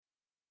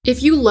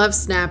If you love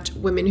Snapped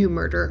Women Who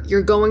Murder,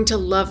 you're going to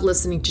love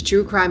listening to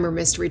true crime or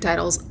mystery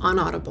titles on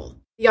Audible.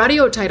 The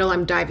audio title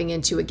I'm diving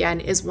into again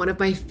is one of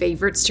my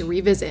favorites to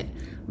revisit,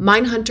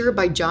 Mindhunter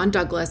by John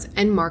Douglas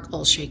and Mark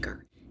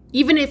Olshaker.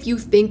 Even if you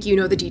think you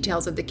know the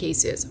details of the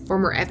cases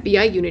former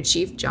FBI unit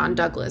chief John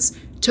Douglas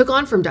took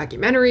on from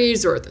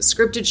documentaries or the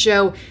scripted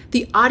show,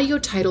 the audio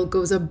title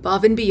goes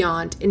above and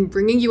beyond in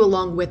bringing you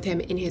along with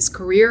him in his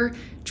career,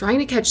 trying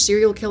to catch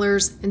serial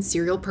killers and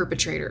serial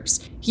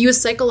perpetrators. He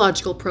used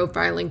psychological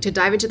profiling to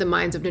dive into the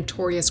minds of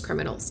notorious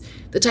criminals.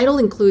 The title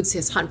includes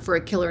his hunt for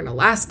a killer in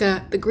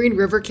Alaska, the Green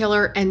River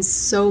Killer, and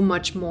so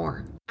much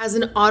more. As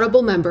an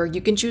Audible member,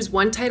 you can choose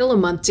one title a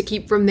month to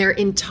keep from their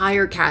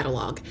entire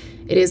catalog.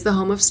 It is the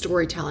home of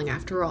storytelling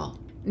after all.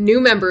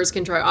 New members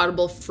can try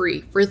Audible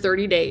free for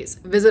 30 days.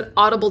 Visit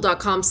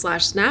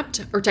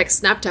audible.com/snapped or text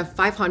SNAP to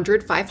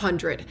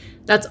 500-500.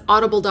 That's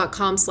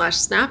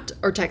audible.com/snapped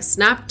or text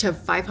SNAP to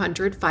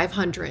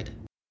 500-500.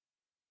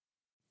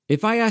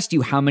 If I asked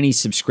you how many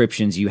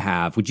subscriptions you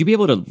have, would you be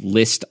able to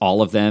list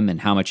all of them and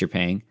how much you're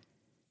paying?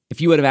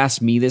 If you would have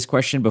asked me this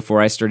question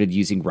before I started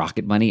using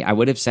Rocket Money, I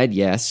would have said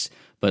yes,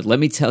 but let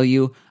me tell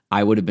you,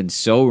 I would have been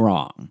so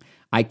wrong.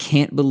 I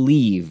can't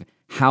believe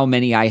how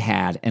many I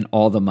had and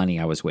all the money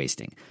I was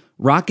wasting.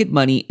 Rocket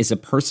Money is a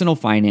personal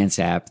finance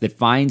app that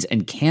finds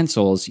and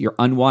cancels your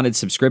unwanted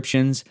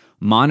subscriptions,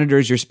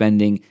 monitors your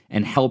spending,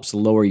 and helps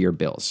lower your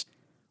bills.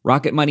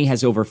 Rocket Money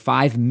has over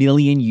 5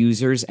 million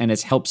users and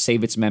has helped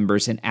save its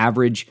members an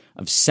average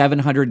of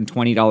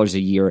 $720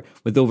 a year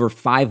with over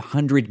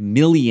 500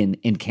 million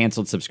in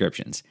canceled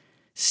subscriptions.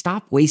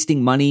 Stop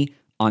wasting money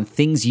on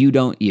things you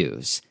don't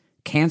use.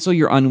 Cancel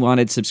your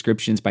unwanted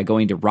subscriptions by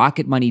going to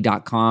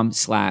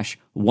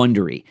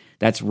rocketmoney.com/Wondery.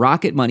 That's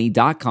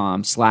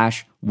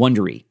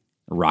rocketmoney.com/Wondery.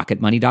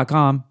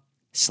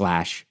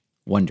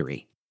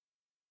 rocketmoney.com/Wondery.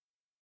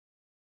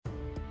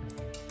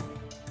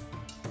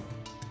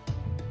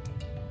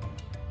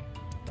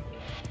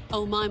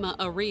 Omaima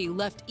Ari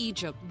left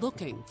Egypt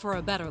looking for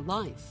a better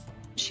life.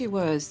 She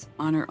was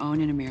on her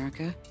own in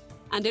America.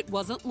 And it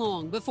wasn't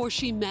long before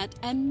she met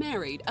and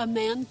married a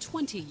man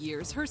 20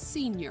 years her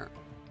senior,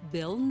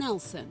 Bill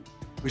Nelson.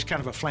 He was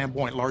kind of a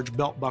flamboyant, large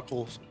belt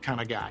buckles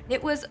kind of guy.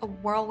 It was a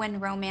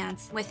whirlwind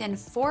romance. Within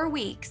 4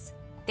 weeks,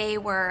 they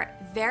were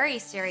very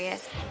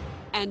serious.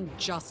 And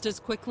just as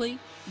quickly,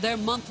 their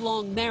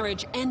month-long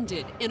marriage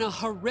ended in a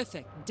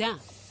horrific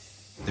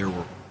death. There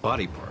were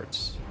body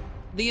parts.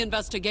 The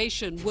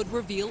investigation would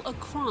reveal a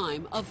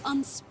crime of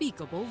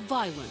unspeakable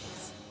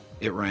violence.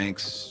 It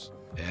ranks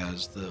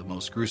as the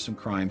most gruesome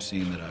crime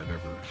scene that I've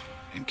ever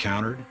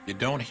encountered. You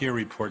don't hear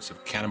reports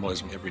of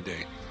cannibalism every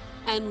day.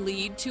 And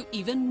lead to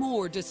even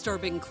more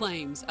disturbing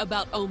claims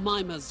about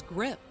Omaima's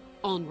grip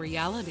on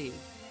reality.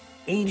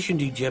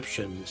 Ancient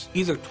Egyptians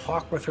either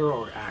talk with her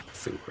or act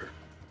through her.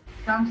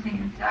 Something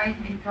inside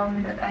me told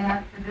me that I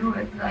have to do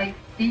it like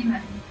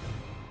demons.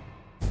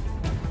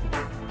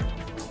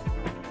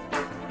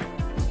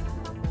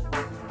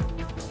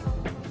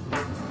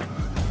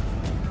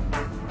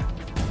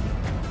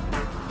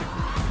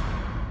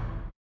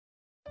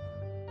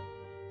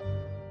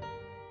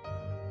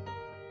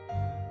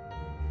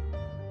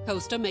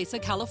 Costa Mesa,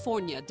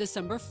 California,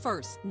 December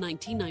 1st,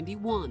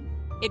 1991.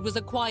 It was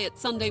a quiet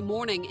Sunday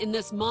morning in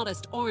this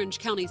modest Orange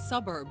County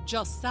suburb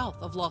just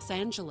south of Los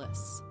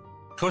Angeles.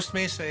 Costa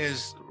Mesa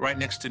is right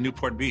next to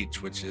Newport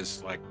Beach, which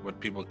is like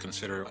what people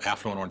consider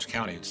affluent Orange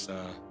County. It's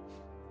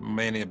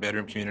mainly a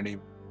bedroom community.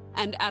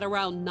 And at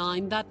around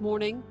 9 that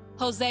morning,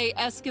 Jose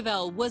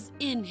Esquivel was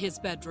in his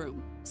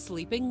bedroom,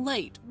 sleeping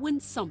late when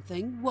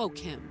something woke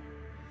him.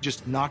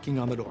 Just knocking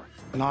on the door,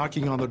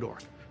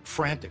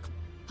 frantically.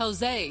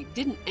 Jose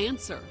didn't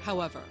answer,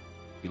 however.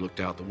 He looked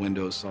out the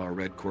window, saw a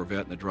red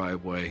Corvette in the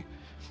driveway.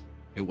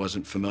 It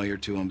wasn't familiar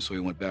to him, so he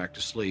went back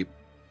to sleep.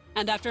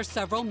 And after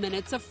several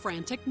minutes of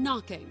frantic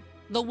knocking,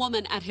 the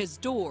woman at his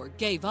door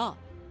gave up.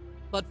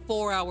 But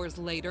 4 hours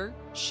later,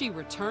 she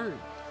returned.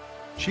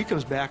 She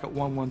comes back at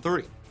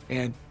 1:30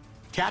 and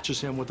catches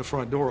him with the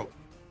front door open.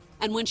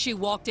 And when she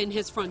walked in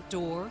his front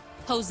door,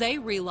 Jose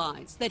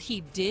realized that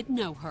he did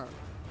know her.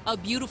 A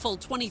beautiful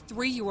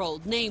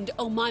 23-year-old named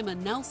Omaima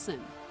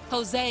Nelson.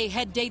 Jose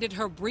had dated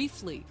her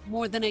briefly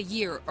more than a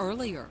year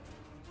earlier.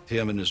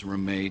 Him and his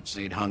roommates,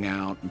 they'd hung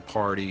out and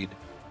partied.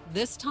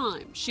 This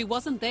time, she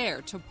wasn't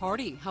there to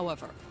party,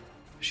 however.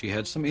 She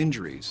had some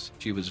injuries.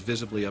 She was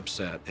visibly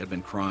upset, had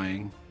been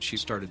crying. She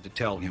started to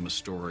tell him a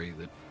story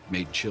that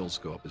made chills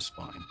go up his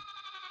spine.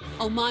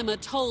 Omaima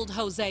told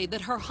Jose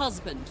that her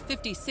husband,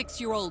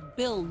 56-year-old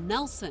Bill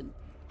Nelson,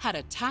 had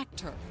attacked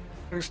her.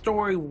 Her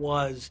story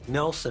was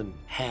Nelson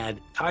had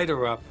tied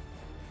her up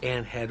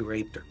and had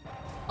raped her.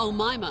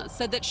 Omaima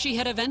said that she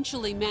had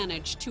eventually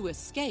managed to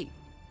escape,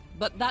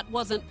 but that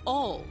wasn't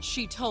all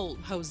she told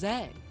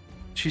Jose.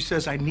 She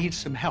says, I need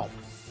some help.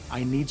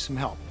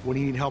 What do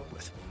you need help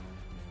with?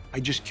 I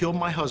just killed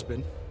my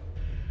husband.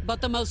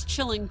 But the most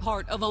chilling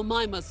part of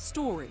Omaima's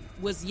story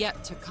was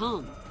yet to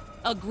come.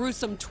 A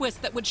gruesome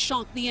twist that would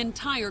shock the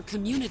entire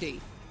community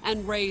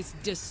and raise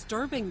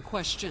disturbing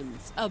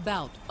questions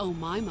about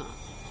Omaima.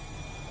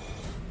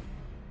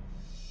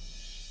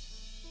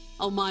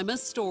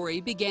 Omima's story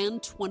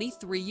began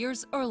 23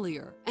 years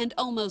earlier and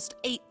almost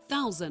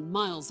 8,000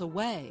 miles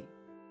away.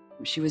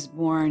 She was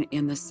born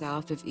in the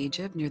south of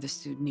Egypt near the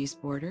Sudanese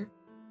border.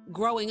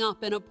 Growing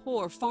up in a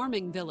poor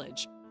farming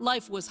village,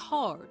 life was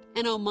hard,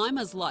 and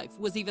Omima's life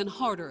was even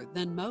harder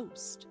than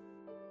most.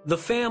 The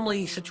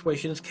family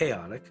situation is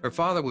chaotic. Her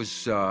father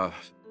was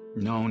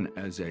known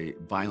as a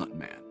violent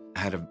man,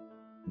 had a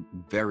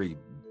very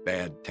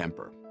bad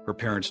temper. Her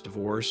parents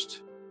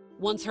divorced.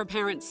 Once her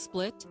parents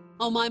split,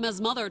 Omima's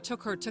mother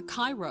took her to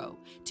Cairo,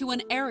 to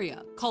an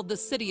area called the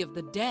City of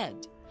the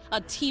Dead, a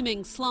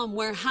teeming slum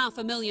where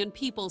 500,000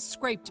 people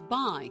scraped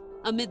by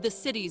amid the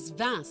city's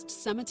vast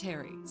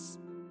cemeteries.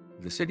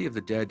 The City of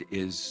the Dead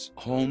is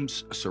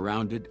homes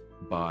surrounded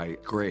by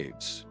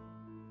graves.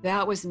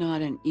 That was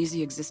not an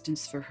easy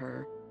existence for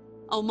her.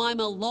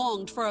 Omima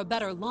longed for a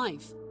better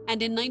life,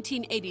 and in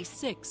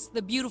 1986,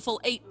 the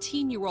beautiful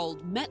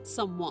 18-year-old met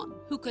someone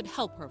who could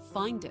help her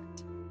find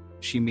it.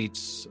 She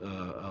meets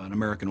an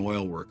American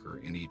oil worker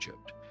in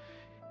Egypt,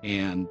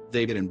 and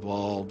they get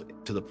involved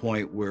to the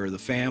point where the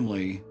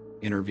family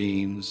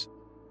intervenes.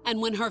 And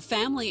when her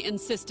family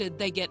insisted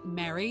they get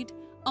married,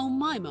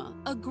 Omima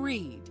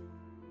agreed.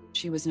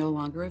 She was no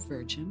longer a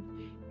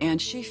virgin,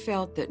 and she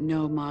felt that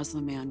no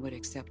Muslim man would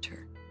accept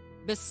her.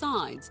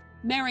 Besides,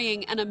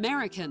 marrying an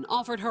American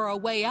offered her a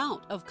way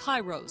out of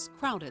Cairo's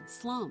crowded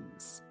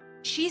slums.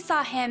 She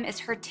saw him as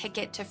her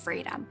ticket to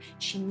freedom.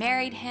 She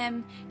married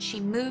him. She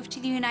moved to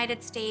the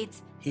United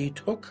States. He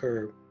took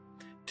her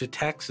to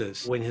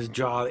Texas when his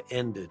job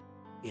ended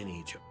in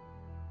Egypt.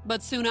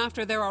 But soon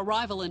after their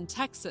arrival in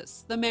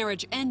Texas, the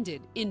marriage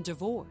ended in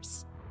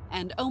divorce.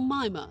 And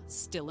Omima,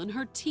 still in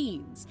her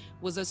teens,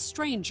 was a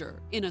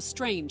stranger in a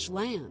strange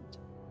land.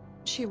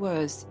 She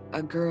was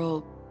a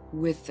girl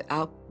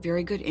without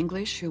very good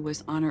English who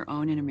was on her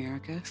own in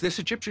America. This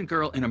Egyptian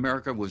girl in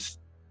America was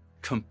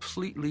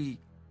completely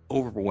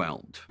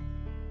overwhelmed.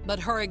 But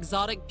her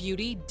exotic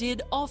beauty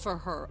did offer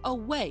her a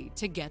way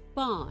to get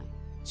by.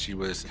 She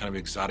was kind of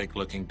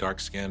exotic-looking,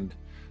 dark-skinned,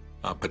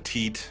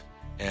 petite,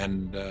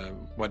 and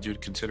what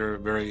you'd consider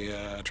very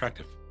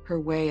attractive. Her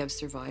way of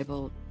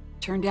survival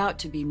turned out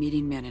to be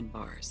meeting men in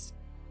bars.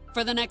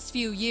 For the next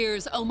few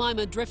years,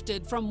 Omima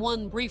drifted from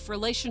one brief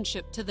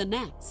relationship to the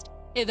next,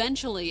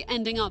 eventually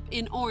ending up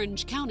in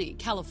Orange County,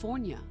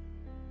 California.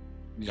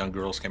 Young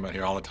girls came out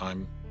here all the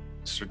time,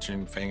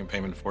 searching fame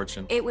and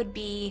fortune. It would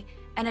be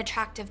an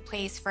attractive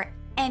place for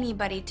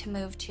anybody to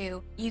move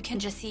to. You can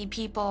just see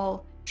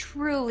people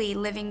truly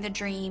living the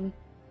dream.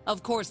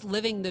 Of course,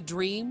 living the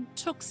dream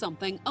took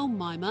something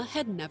Omima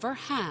had never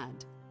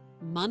had: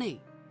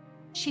 money.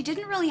 She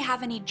didn't really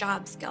have any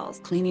job skills.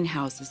 Cleaning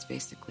houses,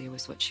 basically,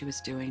 was what she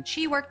was doing.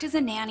 She worked as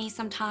a nanny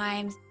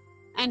sometimes.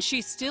 And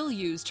she still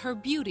used her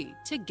beauty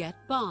to get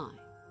by.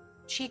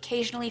 She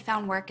occasionally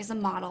found work as a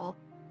model.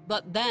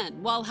 But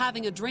then, while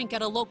having a drink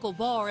at a local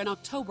bar in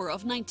October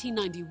of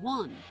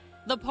 1991,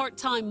 the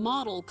part-time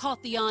model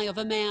caught the eye of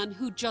a man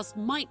who just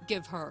might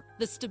give her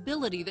the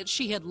stability that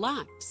she had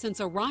lacked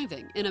since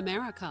arriving in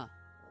America.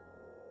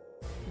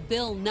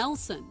 Bill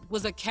Nelson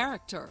was a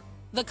character,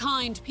 the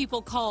kind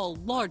people call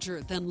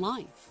larger than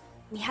life.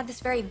 He had this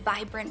very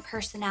vibrant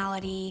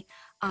personality,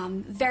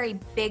 very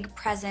big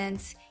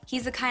presence.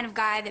 He's the kind of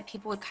guy that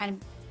people would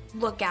kind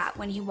of look at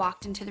when he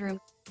walked into the room.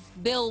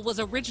 Bill was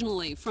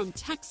originally from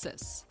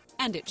Texas,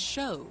 and it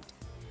showed.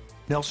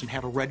 Nelson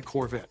had a red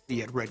Corvette. He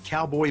had red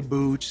cowboy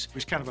boots. He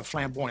was kind of a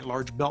flamboyant,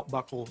 large belt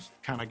buckles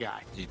kind of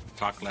guy. He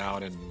talked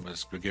loud and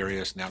was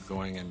gregarious and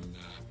outgoing and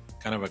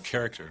kind of a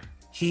character.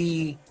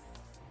 He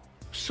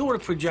sort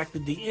of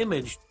projected the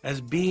image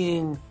as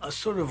being a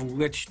sort of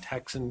rich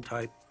Texan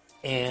type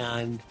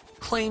and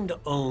claimed to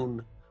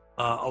own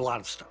a lot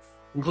of stuff,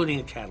 including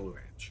a cattle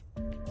ranch.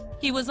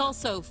 He was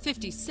also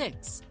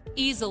 56,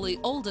 easily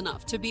old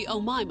enough to be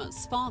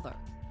Omima's father.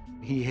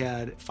 He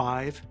had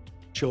 5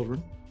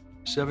 children,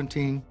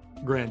 17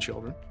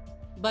 grandchildren.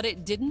 But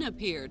it didn't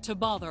appear to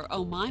bother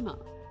Omima.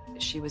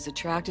 She was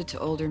attracted to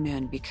older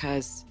men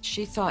because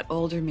she thought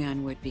older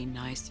men would be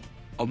nicer.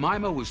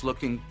 Omima was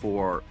looking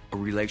for a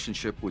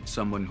relationship with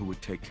someone who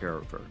would take care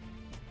of her.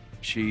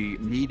 She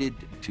needed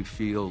to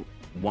feel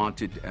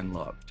wanted and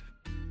loved.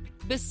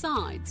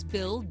 Besides,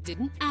 Bill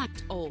didn't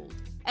act old,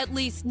 at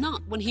least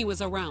not when he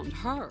was around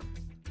her.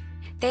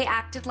 They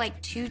acted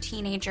like 2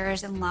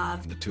 teenagers in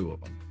love. The two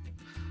of them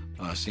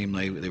seemed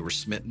like they were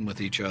smitten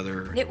with each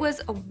other. It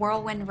was a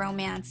whirlwind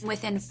romance.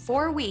 Within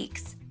 4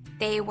 weeks,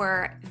 they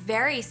were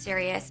very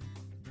serious.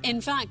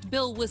 In fact,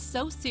 Bill was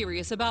so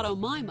serious about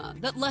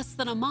Omima that less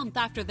than a month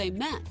after they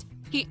met,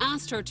 he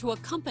asked her to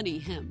accompany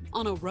him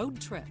on a road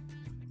trip.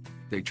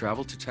 They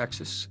traveled to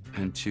Texas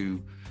and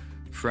to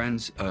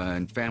friends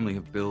and family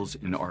of Bill's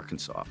in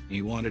Arkansas.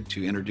 He wanted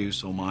to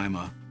introduce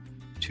Omima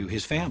to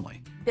his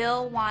family.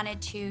 Bill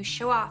wanted to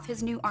show off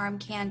his new arm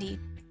candy.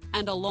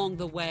 And along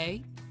the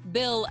way,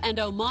 Bill and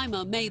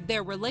Omima made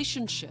their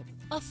relationship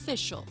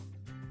official.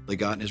 They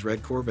got in his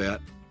red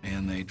Corvette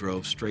and they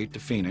drove straight to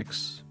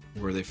Phoenix,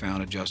 where they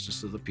found a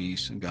justice of the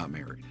peace and got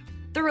married.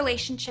 The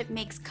relationship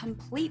makes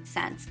complete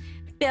sense.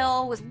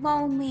 Bill was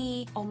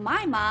lonely.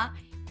 Omaima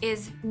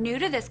is new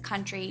to this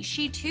country.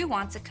 She too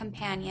wants a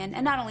companion.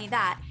 And not only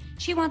that,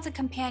 she wants a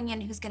companion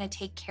who's going to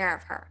take care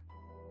of her.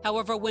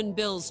 However, when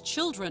Bill's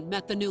children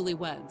met the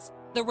newlyweds,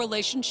 the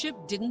relationship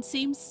didn't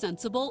seem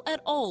sensible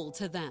at all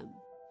to them,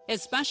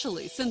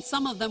 especially since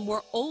some of them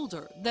were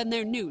older than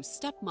their new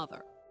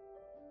stepmother.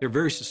 They're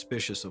very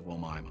suspicious of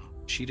Omaima.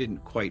 She didn't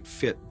quite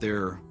fit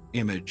their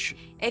image.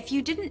 If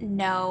you didn't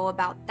know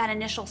about that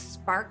initial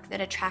spark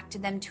that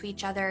attracted them to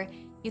each other,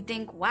 you'd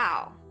think,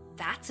 wow,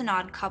 that's an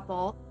odd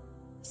couple.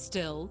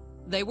 Still,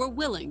 they were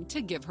willing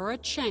to give her a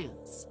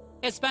chance,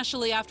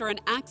 especially after an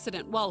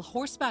accident while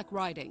horseback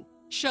riding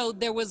showed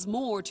there was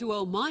more to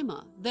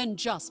Omaima than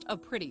just a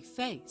pretty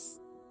face.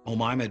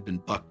 Omaima had been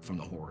bucked from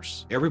the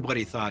horse.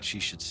 Everybody thought she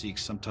should seek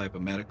some type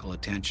of medical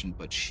attention,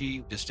 but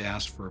she just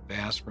asked for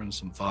aspirin,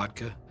 some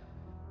vodka,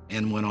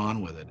 and went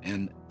on with it.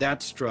 And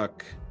that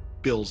struck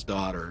Bill's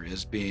daughter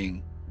as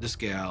being, this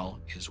gal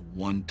is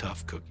one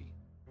tough cookie.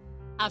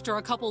 After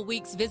a couple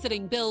weeks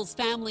visiting Bill's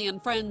family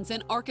and friends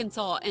in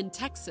Arkansas and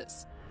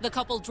Texas, the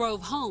couple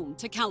drove home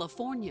to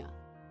California.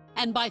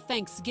 And by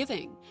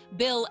Thanksgiving,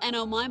 Bill and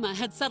Omaima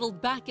had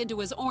settled back into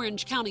his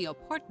Orange County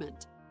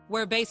apartment,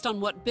 where, based on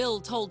what Bill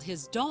told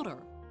his daughter,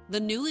 the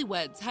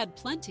newlyweds had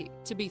plenty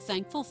to be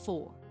thankful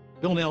for.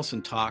 Bill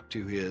Nelson talked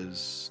to his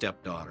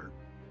stepdaughter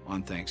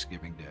on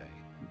Thanksgiving Day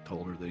and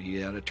told her that he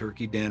had a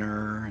turkey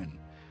dinner and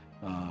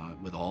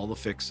with all the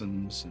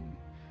fixins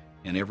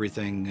and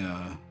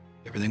everything.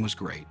 Everything was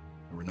great.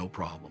 There were no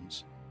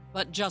problems.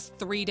 But just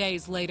 3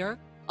 days later,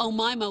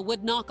 Omaima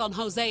would knock on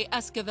Jose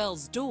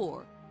Esquivel's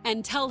door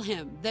and tell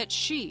him that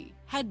she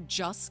had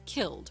just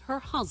killed her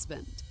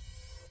husband.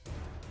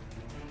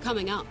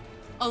 Coming up,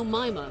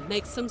 Omaima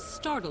makes some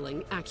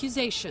startling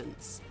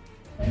accusations.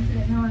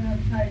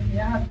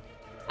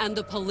 And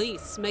the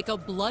police make a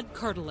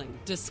blood-curdling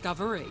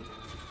discovery.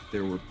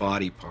 There were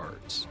body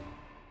parts.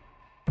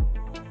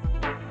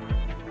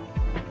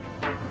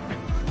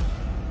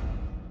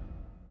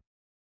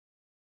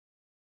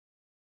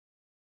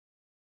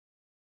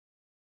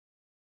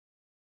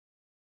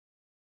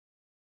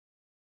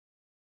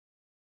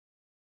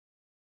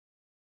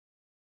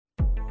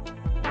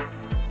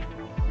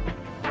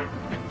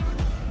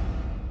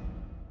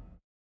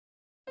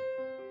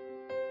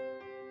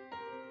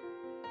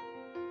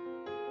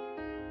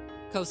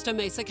 Costa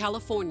Mesa,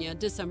 California,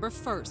 December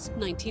 1st,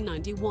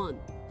 1991.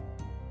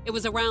 It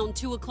was around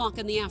 2 o'clock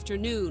in the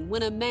afternoon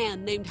when a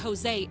man named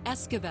Jose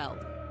Esquivel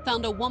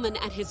found a woman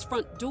at his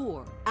front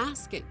door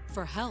asking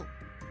for help.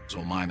 It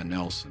was Omaima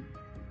Nelson,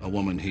 a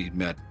woman he'd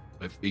met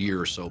a year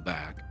or so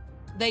back.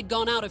 They'd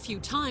gone out a few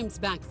times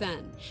back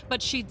then,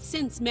 but she'd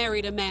since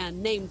married a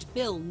man named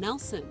Bill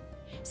Nelson.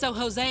 So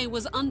Jose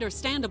was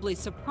understandably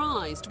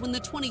surprised when the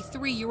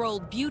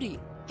 23-year-old beauty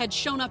had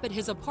shown up at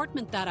his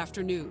apartment that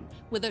afternoon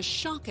with a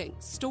shocking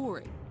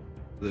story.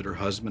 That her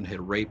husband had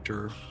raped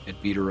her, had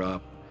beat her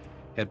up,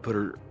 had put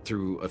her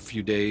through a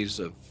few days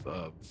of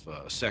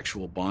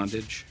sexual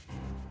bondage.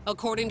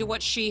 According to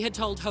what she had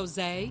told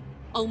Jose,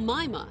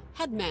 Omaima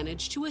had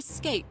managed to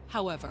escape,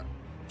 however.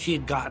 She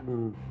had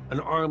gotten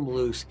an arm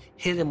loose,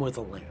 hit him with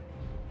a lamp.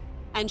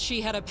 And she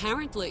had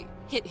apparently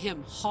hit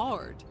him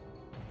hard.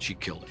 She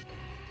killed him.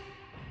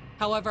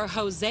 However,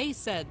 Jose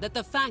said that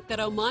the fact that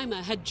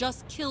Omaima had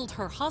just killed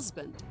her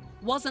husband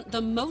wasn't the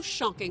most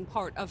shocking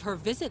part of her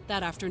visit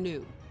that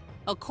afternoon.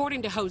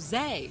 According to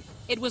Jose,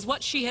 it was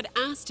what she had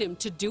asked him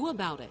to do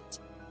about it,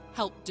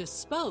 help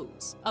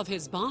dispose of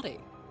his body.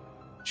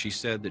 She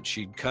said that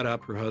she'd cut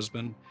up her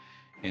husband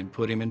and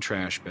put him in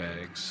trash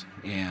bags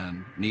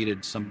and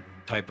needed some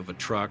type of a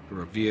truck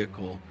or a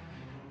vehicle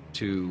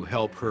to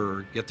help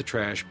her get the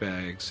trash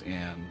bags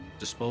and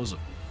dispose of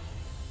them.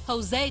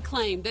 Jose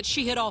claimed that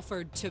she had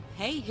offered to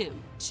pay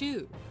him,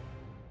 too.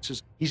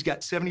 Says he's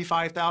got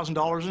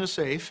 $75,000 in a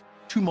safe,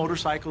 2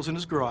 motorcycles in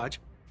his garage,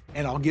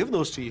 and I'll give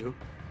those to you.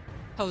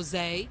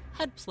 Jose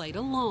had played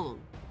along.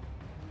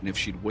 And if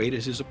she'd wait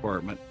at his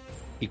apartment,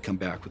 he'd come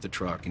back with the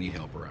truck and he'd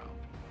help her out.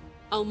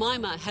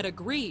 Omaima had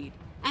agreed,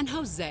 and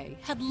Jose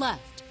had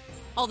left.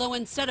 Although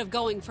instead of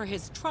going for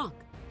his truck,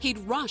 he'd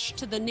rushed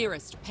to the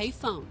nearest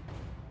payphone.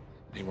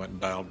 He went and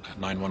dialed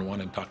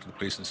 911 and talked to the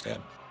police instead.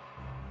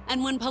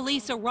 And when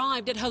police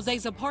arrived at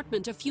Jose's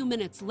apartment a few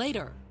minutes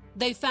later,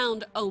 they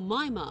found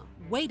Omaima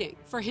waiting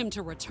for him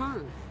to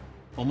return.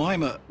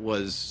 Omaima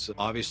was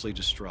obviously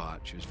distraught.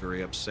 She was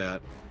very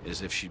upset,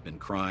 as if she'd been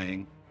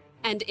crying.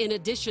 And in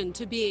addition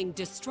to being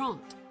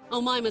distraught,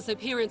 Omaima's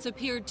appearance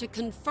appeared to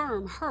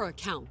confirm her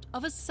account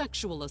of a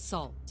sexual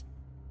assault.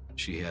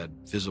 She had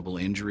visible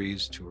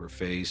injuries to her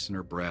face and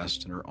her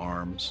breast and her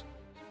arms.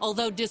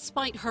 Although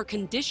despite her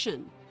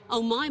condition,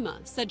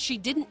 Omaima said she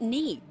didn't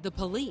need the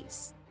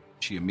police.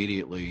 She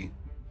immediately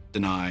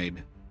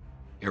denied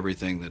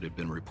everything that had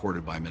been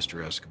reported by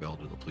Mr. Esquivel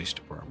to the police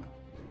department.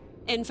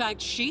 In fact,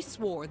 she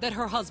swore that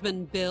her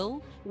husband,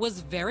 Bill,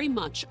 was very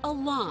much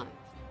alive.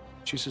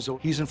 She says, oh,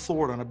 he's in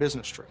Florida on a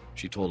business trip.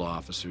 She told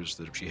officers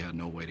that she had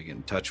no way to get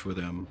in touch with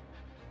him,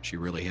 She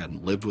really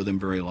hadn't lived with him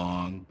very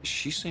long.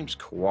 She seems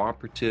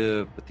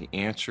cooperative, but the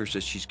answers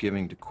that she's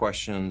giving to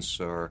questions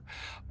are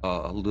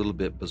a little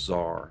bit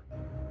bizarre.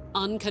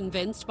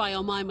 Unconvinced by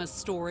Omima's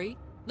story,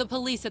 the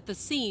police at the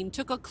scene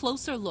took a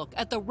closer look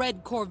at the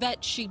red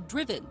Corvette she'd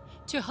driven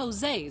to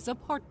Jose's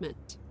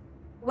apartment.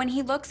 When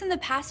he looks in the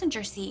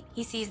passenger seat,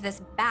 he sees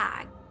this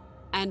bag.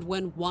 And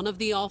when one of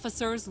the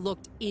officers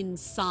looked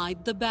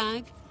inside the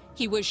bag,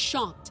 he was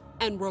shocked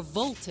and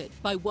revolted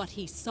by what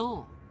he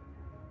saw.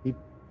 He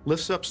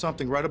lifts up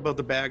something right above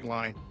the bag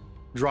line,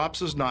 drops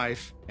his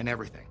knife and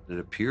everything. It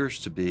appears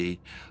to be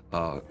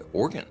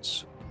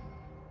organs.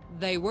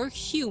 They were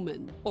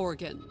human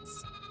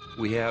organs.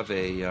 We have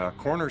a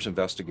coroner's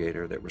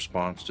investigator that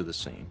responds to the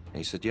scene. And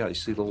he said, yeah, you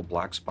see little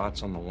black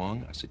spots on the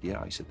lung? I said,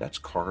 yeah. He said, that's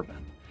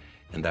carbon,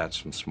 and that's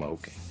from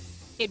smoking.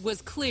 It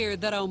was clear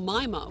that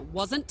Omaima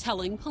wasn't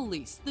telling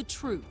police the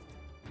truth.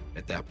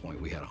 At that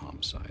point, we had a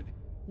homicide.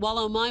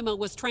 While Omaima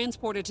was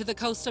transported to the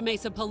Costa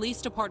Mesa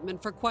Police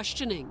Department for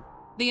questioning,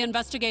 the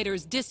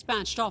investigators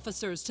dispatched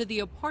officers to the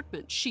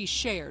apartment she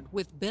shared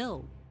with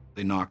Bill.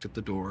 They knocked at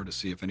the door to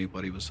see if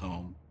anybody was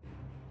home.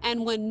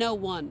 And when no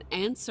one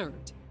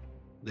answered,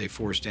 they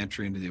forced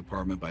entry into the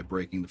apartment by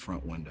breaking the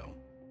front window.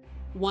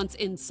 Once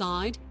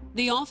inside,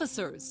 the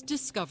officers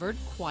discovered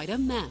quite a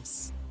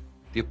mess.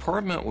 The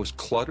apartment was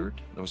cluttered.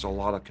 There was a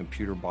lot of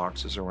computer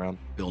boxes around.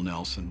 Bill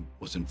Nelson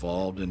was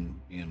involved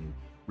in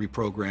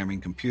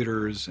reprogramming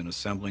computers and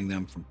assembling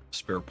them from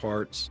spare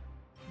parts.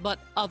 But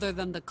other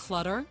than the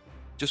clutter,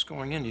 just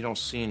going in, you don't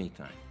see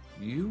anything.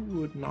 You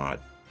would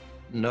not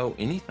know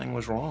anything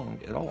was wrong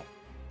at all.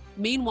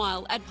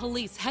 Meanwhile, at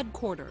police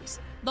headquarters,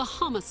 the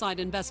homicide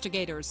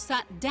investigators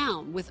sat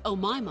down with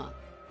Omaima.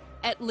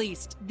 At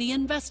least the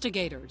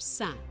investigators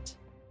sat.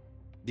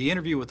 The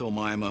interview with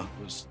Omaima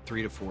was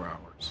 3 to 4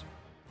 hours.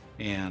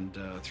 And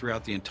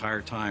throughout the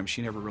entire time,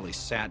 she never really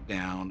sat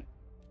down.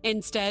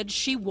 Instead,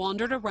 she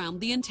wandered around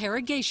the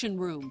interrogation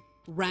room,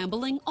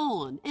 rambling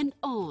on and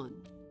on.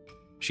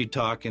 She'd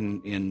talk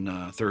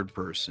in third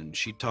person.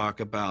 She'd talk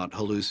about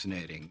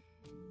hallucinating.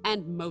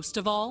 And most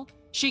of all,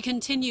 she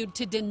continued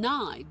to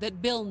deny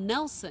that Bill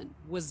Nelson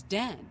was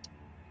dead.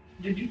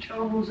 Did you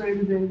tell Jose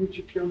today that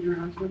you killed your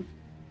husband?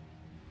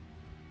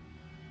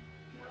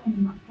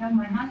 Killed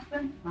my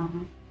husband? Uh-huh.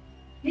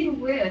 He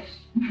wished.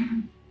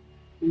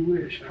 You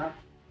wish, huh?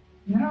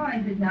 No, I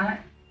did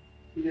not.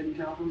 You didn't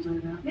tell Jose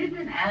that? He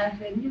didn't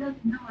ask it. He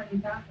doesn't know what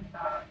he's talking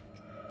about.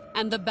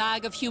 And the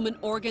bag of human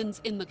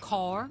organs in the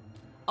car?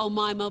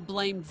 Omaima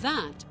blamed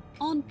that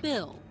on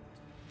Bill.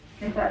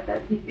 He thought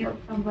that he killed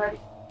somebody.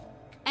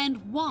 And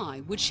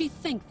why would she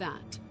think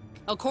that?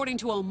 According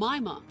to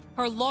Omaima,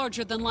 her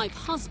larger-than-life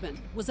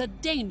husband was a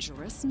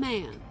dangerous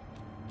man.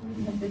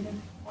 He's been dead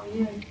for 4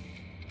 years.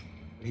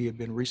 He had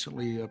been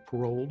recently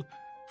paroled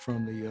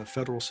from the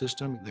federal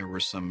system. There were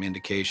some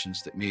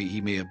indications that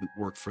he may have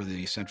worked for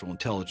the Central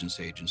Intelligence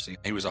Agency.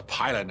 He was a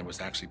pilot and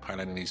was actually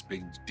piloting these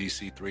big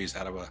DC-3s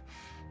out of an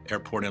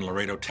airport in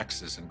Laredo,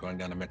 Texas, and going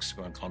down to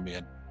Mexico and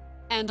Colombia.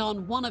 And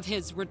on one of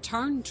his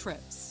return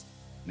trips,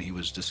 he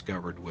was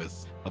discovered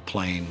with a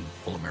plane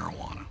full of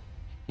marijuana.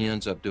 He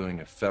ends up doing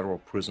a federal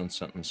prison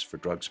sentence for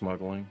drug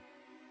smuggling.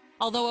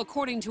 Although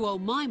according to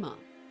Omaima,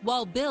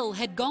 while Bill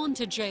had gone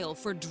to jail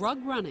for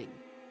drug running,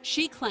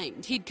 she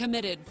claimed he'd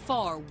committed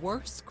far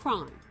worse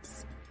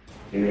crimes.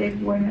 He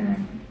raped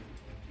women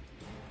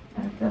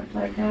and stuff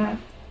like that.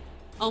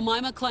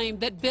 Omaima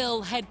claimed that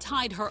Bill had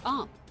tied her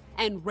up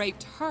and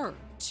raped her,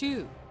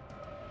 too.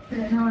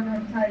 No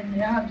one tied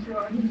me up,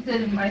 so he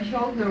stood in my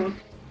shoulder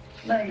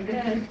like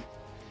this,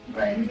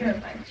 right here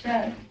at my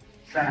chest.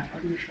 Sat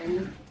on your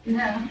shoulder?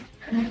 Yeah,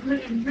 and I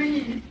couldn't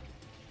breathe.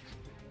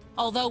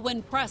 Although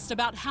when pressed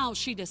about how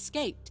she'd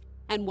escaped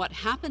and what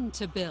happened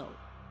to Bill,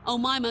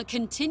 Omaima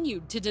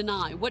continued to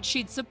deny what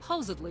she'd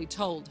supposedly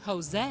told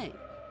Jose.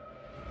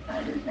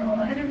 I just know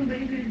I didn't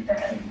believe his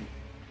dad.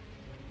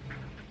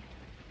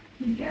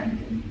 He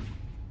can't.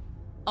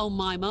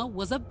 Omaima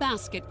was a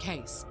basket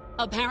case,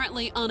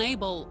 apparently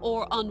unable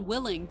or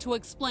unwilling to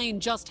explain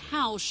just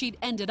how she'd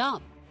ended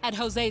up at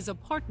Jose's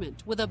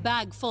apartment with a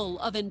bag full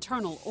of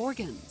internal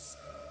organs.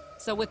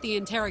 So with the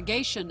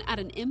interrogation at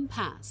an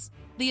impasse,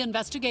 the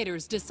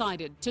investigators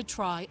decided to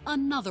try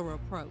another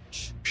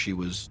approach. She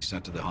was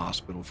sent to the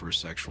hospital for a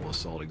sexual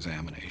assault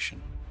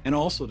examination, and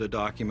also to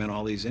document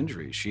all these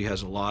injuries. She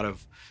has a lot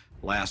of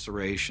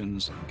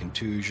lacerations and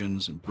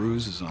contusions and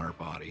bruises on her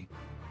body.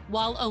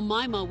 While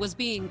Omaima was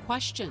being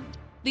questioned,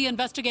 the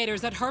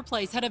investigators at her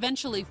place had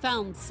eventually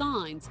found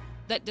signs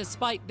that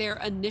despite their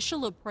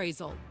initial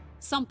appraisal,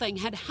 something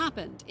had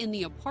happened in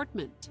the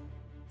apartment.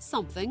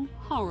 Something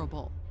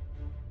horrible.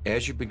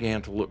 As you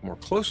began to look more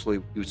closely,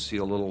 you'd see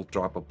a little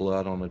drop of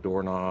blood on the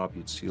doorknob,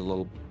 you'd see a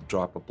little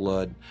drop of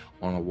blood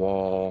on a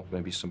wall,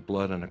 maybe some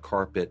blood on a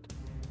carpet.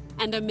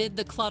 And amid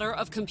the clutter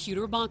of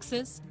computer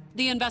boxes,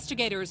 the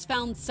investigators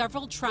found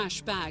several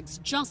trash bags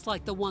just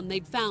like the one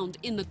they'd found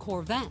in the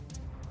Corvette,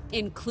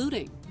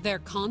 including their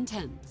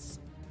contents.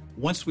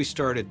 Once we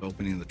started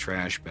opening the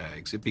trash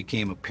bags, it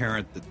became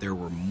apparent that there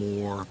were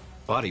more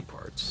body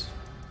parts.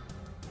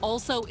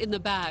 Also in the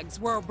bags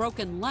were a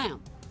broken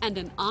lamp and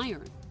an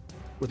iron.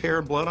 With hair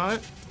and blood on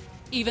it?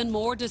 Even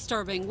more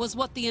disturbing was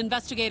what the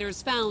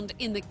investigators found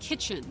in the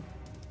kitchen.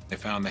 They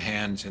found the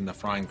hands in the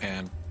frying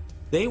pan.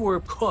 They were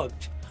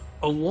cooked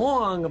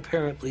along,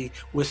 apparently,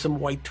 with some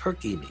white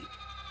turkey meat.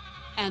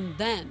 And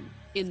then,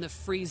 in the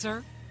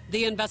freezer,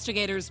 the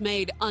investigators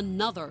made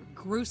another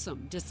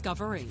gruesome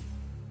discovery.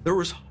 There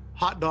was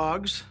hot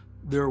dogs,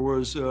 there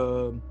was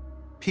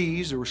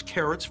peas, there was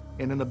carrots,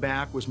 and in the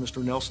back was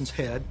Mr. Nelson's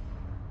head.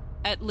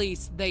 At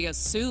least they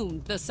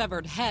assumed the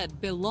severed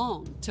head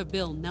belonged to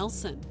Bill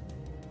Nelson.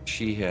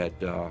 She had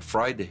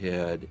fried the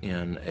head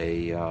in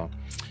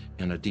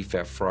a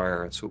deep-fat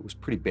fryer, so it was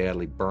pretty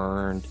badly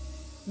burned.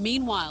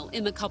 Meanwhile,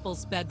 in the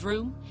couple's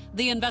bedroom,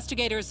 the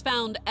investigators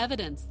found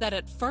evidence that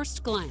at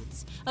first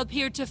glance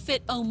appeared to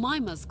fit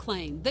Omima's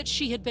claim that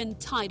she had been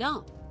tied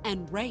up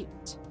and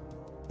raped.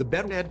 The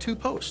bed had 2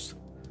 posts.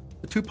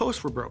 The 2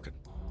 posts were broken.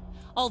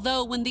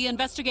 Although when the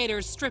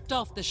investigators stripped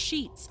off the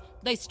sheets,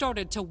 they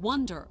started to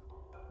wonder,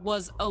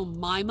 was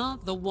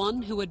Omima the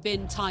one who had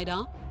been tied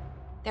up?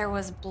 There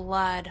was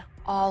blood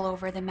all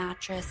over the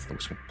mattress. It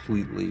was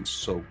completely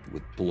soaked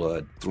with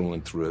blood through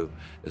and through,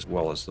 as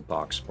well as the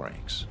box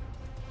springs.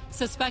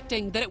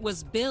 Suspecting that it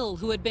was Bill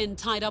who had been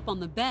tied up on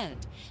the bed,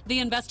 the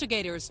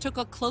investigators took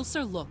a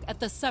closer look at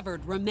the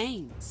severed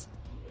remains.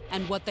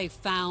 And what they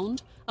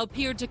found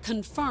appeared to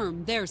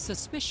confirm their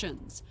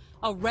suspicions,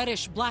 a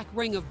reddish-black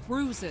ring of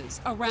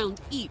bruises around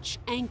each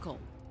ankle.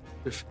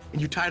 If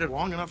you tied it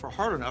long enough or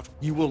hard enough,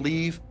 you will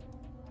leave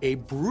a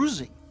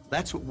bruising.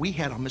 That's what we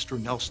had on Mr.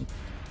 Nelson.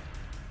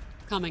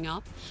 Coming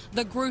up,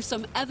 the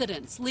gruesome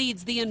evidence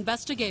leads the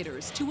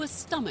investigators to a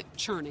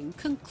stomach-churning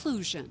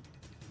conclusion.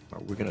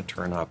 We're going to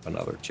turn up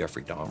another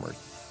Jeffrey Dahmer.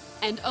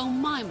 And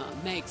Omima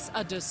makes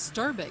a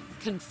disturbing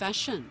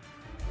confession.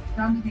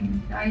 Something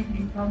inside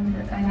me told me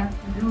that I have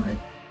to do it.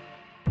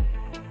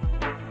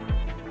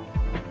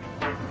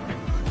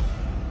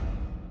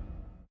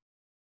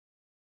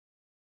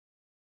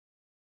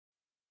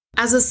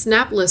 As a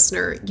Snap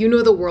listener, you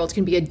know the world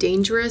can be a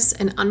dangerous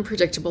and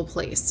unpredictable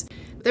place.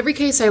 With every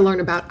case I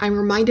learn about, I'm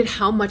reminded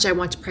how much I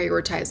want to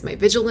prioritize my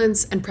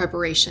vigilance and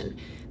preparation.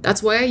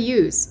 That's why I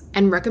use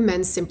and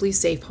recommend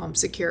SimpliSafe Home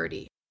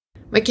Security.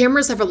 My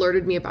cameras have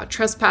alerted me about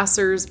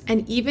trespassers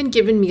and even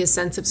given me a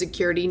sense of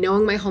security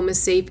knowing my home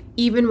is safe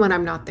even when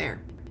I'm not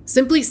there.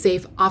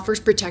 SimpliSafe offers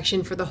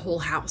protection for the whole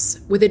house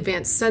with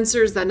advanced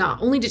sensors that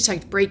not only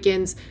detect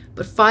break-ins,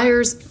 but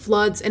fires,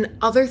 floods, and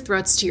other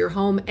threats to your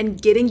home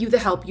and getting you the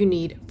help you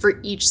need for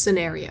each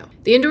scenario.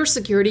 The indoor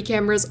security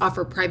cameras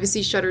offer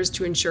privacy shutters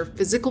to ensure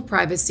physical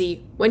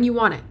privacy when you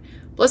want it.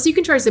 Plus, you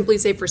can try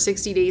SimpliSafe for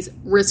 60 days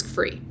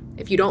risk-free.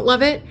 If you don't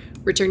love it,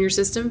 return your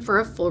system for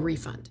a full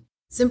refund.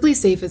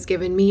 SimpliSafe has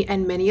given me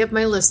and many of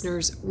my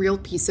listeners real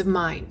peace of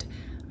mind.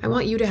 I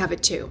want you to have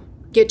it too.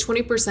 Get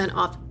 20%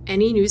 off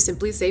any new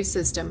SimpliSafe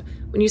system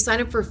when you sign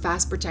up for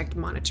Fast Protect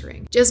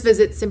monitoring. Just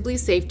visit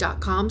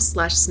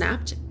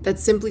simplisafe.com/snapped.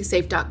 That's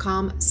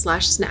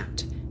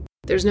simplisafe.com/snapped.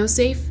 There's no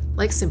safe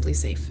like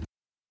SimpliSafe.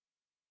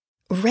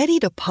 Ready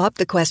to pop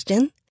the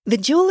question? The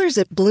jewelers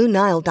at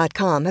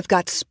BlueNile.com have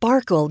got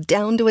sparkle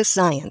down to a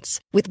science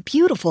with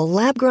beautiful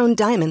lab-grown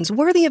diamonds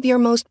worthy of your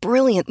most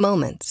brilliant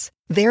moments.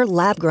 Their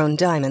lab-grown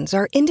diamonds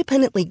are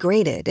independently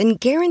graded and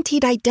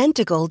guaranteed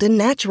identical to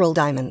natural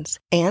diamonds,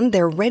 and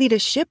they're ready to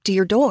ship to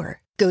your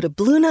door. Go to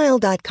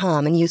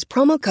BlueNile.com and use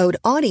promo code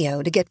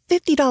AUDIO to get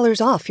 $50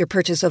 off your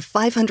purchase of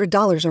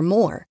 $500 or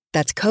more.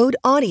 That's code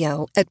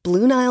AUDIO at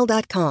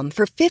BlueNile.com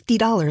for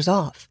 $50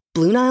 off.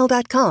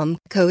 BlueNile.com,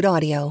 code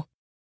AUDIO.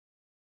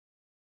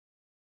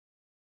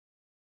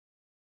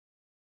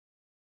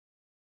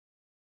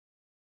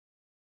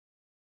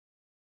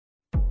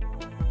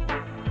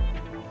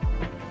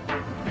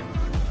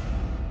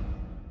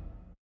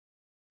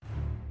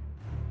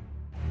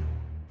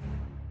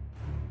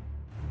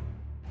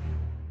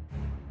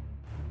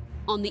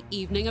 On the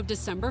evening of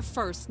December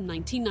 1st,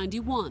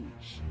 1991,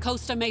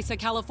 Costa Mesa,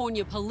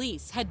 California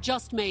police had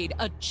just made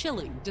a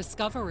chilling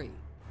discovery.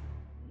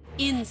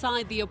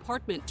 Inside the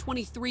apartment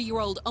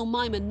 23-year-old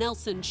Omima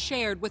Nelson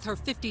shared with her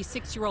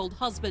 56-year-old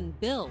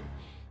husband, Bill,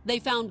 they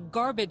found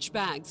garbage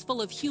bags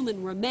full of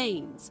human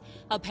remains,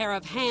 a pair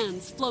of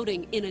hands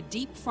floating in a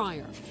deep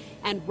fryer,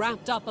 and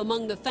wrapped up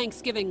among the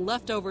Thanksgiving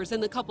leftovers in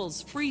the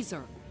couple's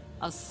freezer,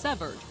 a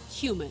severed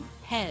human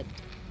head.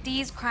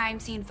 These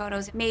crime scene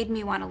photos made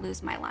me want to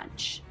lose my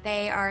lunch.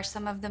 They are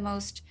some of the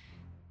most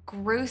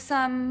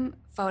gruesome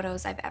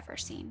photos I've ever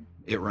seen.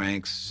 It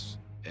ranks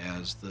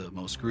as the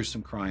most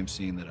gruesome crime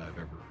scene that I've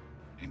ever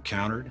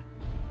encountered.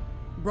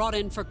 Brought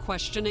in for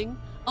questioning,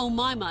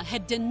 Omima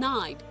had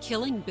denied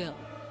killing Bill.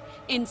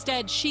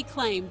 Instead, she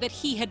claimed that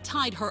he had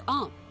tied her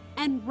up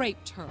and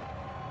raped her.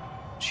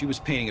 She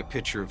was painting a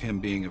picture of him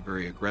being a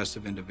very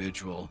aggressive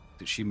individual,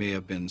 that she may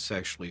have been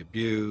sexually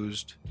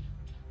abused.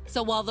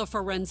 So while the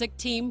forensic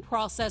team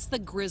processed the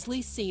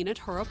grisly scene at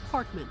her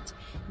apartment,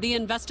 the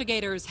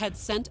investigators had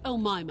sent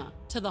Omima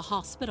to the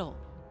hospital.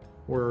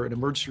 Where an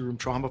emergency room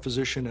trauma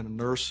physician and a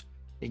nurse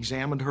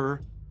examined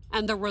her.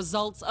 And the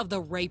results of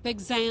the rape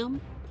exam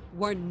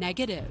were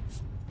negative.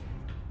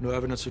 No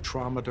evidence of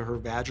trauma to her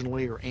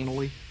vaginally or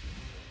anally.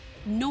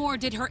 Nor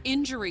did her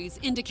injuries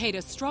indicate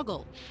a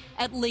struggle,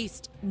 at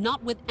least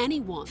not with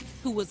anyone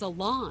who was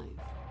alive.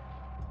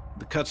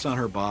 The cuts on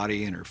her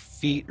body and her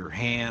feet, her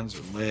hands,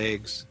 her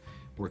legs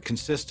were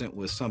consistent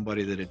with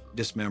somebody that had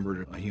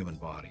dismembered a human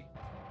body.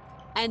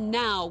 And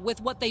now,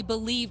 with what they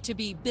believed to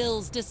be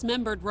Bill's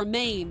dismembered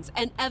remains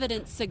and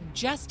evidence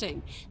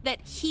suggesting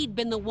that he'd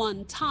been the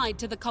one tied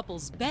to the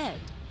couple's bed,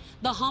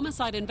 the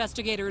homicide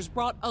investigators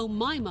brought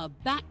Omaima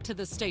back to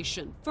the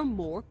station for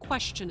more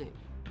questioning.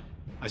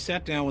 I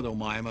sat down with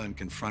Omaima and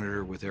confronted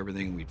her with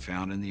everything we'd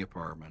found in the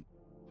apartment.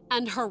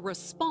 And her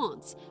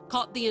response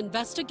caught the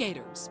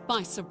investigators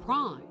by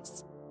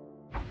surprise.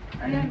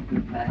 I have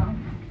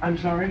confession. I'm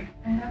sorry?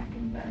 I have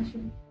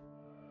confession.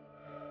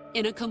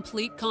 In a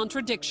complete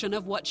contradiction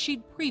of what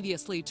she'd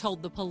previously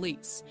told the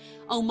police,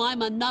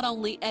 Omaima not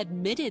only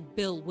admitted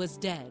Bill was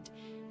dead,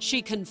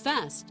 she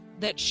confessed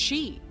that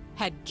she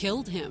had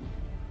killed him.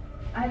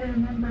 I don't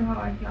remember how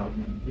I killed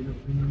him. You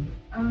don't remember?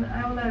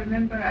 All I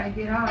remember, I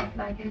get up,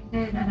 like I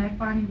said, and I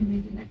find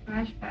him in a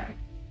trash bag.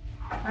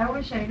 I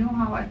wish I knew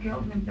how I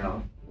killed him,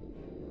 though.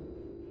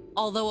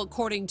 Although,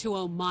 according to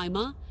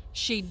Omaima,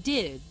 she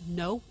did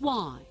know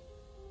why.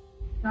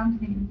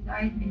 Something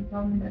inside me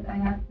told me that I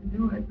have to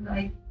do it,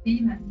 like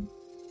demons.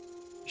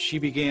 She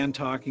began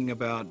talking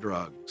about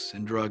drugs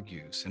and drug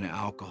use and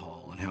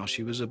alcohol and how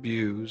she was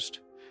abused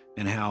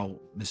and how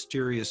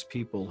mysterious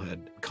people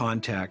had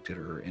contacted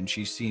her, and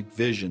she seen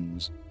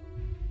visions.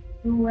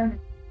 2 women,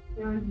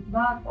 there was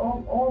blood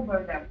all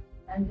over them,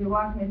 and they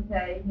walk and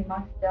say, he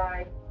must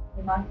die,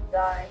 he must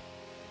die.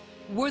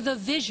 Were the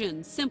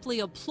visions simply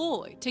a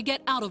ploy to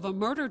get out of a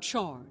murder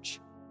charge?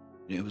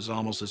 It was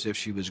almost as if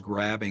she was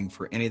grabbing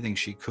for anything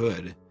she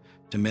could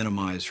to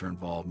minimize her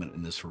involvement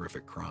in this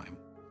horrific crime.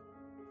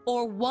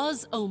 Or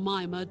was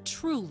Omaima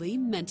truly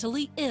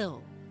mentally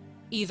ill?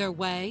 Either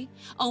way,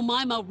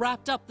 Omaima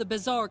wrapped up the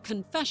bizarre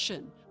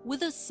confession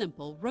with a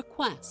simple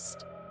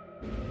request.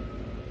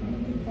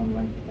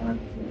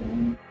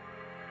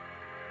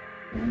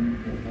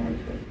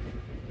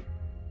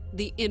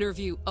 The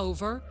interview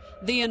over,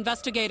 the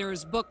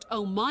investigators booked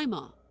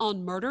Omaima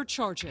on murder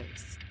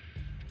charges.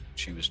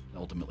 She was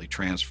ultimately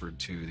transferred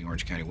to the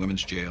Orange County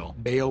Women's Jail.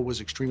 Bail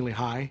was extremely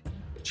high.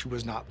 She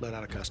was not let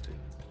out of custody.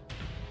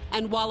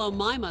 And while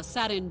Omaima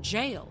sat in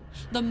jail,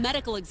 the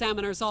medical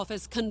examiner's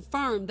office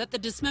confirmed that the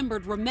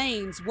dismembered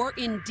remains were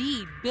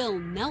indeed Bill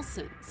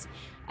Nelson's,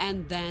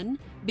 and then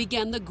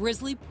began the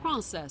grisly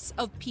process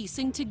of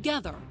piecing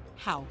together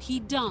how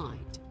he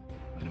died.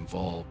 It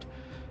involved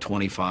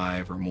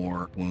 25 or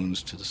more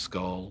wounds to the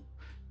skull.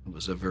 It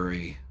was a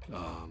very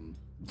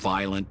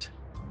violent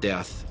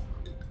death.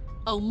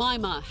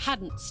 Omaima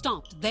hadn't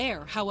stopped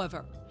there,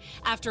 however.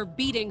 After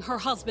beating her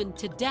husband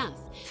to death,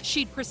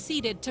 she'd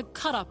proceeded to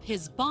cut up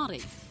his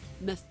body,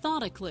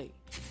 methodically,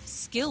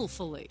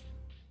 skillfully.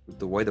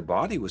 The way the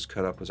body was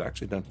cut up was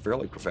actually done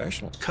fairly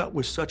professional. Cut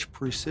with such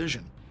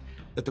precision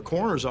that the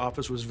coroner's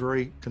office was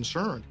very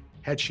concerned.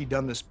 Had she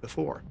done this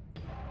before?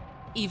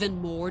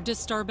 Even more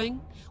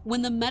disturbing,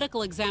 when the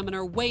medical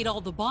examiner weighed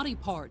all the body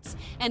parts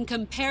and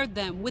compared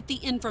them with the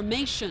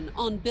information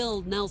on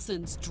Bill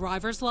Nelson's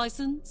driver's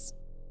license.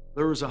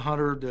 There was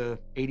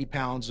 180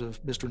 pounds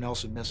of Mr.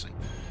 Nelson missing.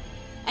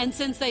 And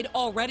since they'd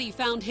already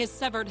found his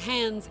severed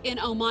hands in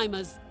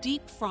Omaima's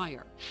deep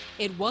fryer,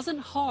 it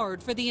wasn't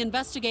hard for the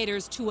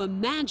investigators to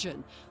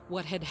imagine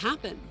what had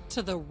happened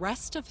to the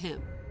rest of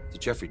him. The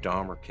Jeffrey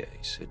Dahmer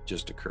case had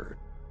just occurred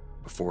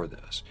before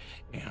this,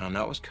 and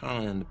that was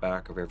kind of in the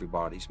back of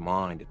everybody's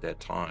mind at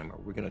that time. Are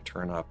we going to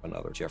turn up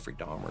another Jeffrey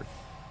Dahmer?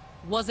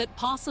 Was it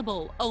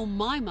possible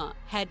Omaima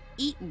had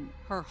eaten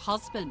her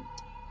husband?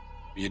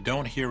 You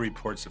don't hear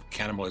reports of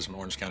cannibalism in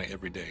Orange County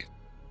every day.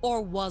 Or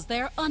was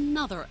there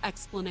another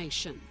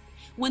explanation?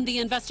 When the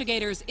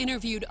investigators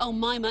interviewed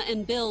Omaima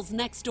and Bill's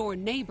next-door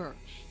neighbor,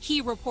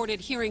 he reported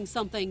hearing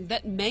something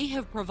that may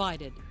have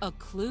provided a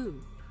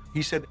clue.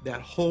 He said that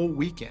whole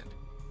weekend,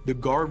 the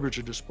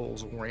garbage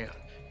disposal ran.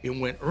 It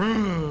went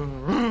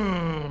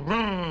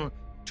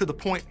to the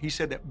point, he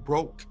said, that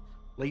broke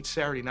late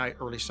Saturday night,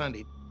 early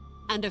Sunday.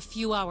 And a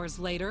few hours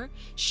later,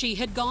 she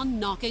had gone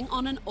knocking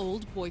on an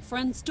old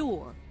boyfriend's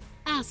door,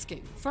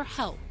 asking for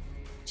help.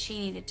 She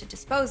needed to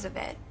dispose of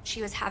it.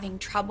 She was having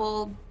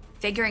trouble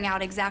figuring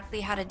out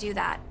exactly how to do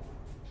that.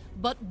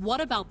 But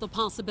what about the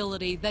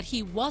possibility that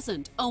he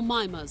wasn't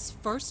Omaima's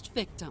first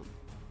victim?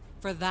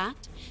 For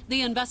that,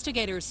 the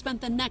investigators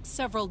spent the next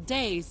several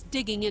days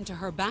digging into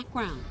her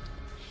background.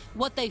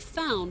 What they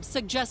found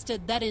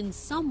suggested that in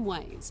some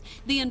ways,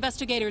 the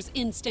investigators'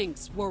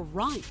 instincts were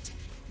right.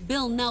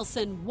 Bill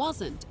Nelson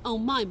wasn't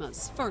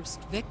Omaima's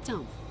first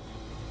victim.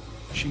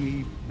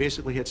 She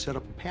basically had set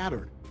up a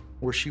pattern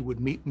where she would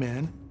meet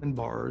men in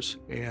bars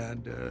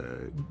and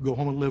go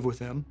home and live with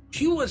them.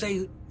 She was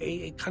a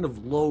kind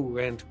of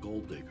low-rent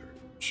gold digger.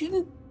 She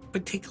didn't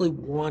particularly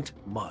want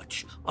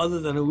much other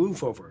than a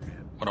roof over her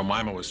head. What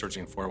Omaima was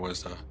searching for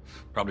was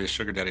probably a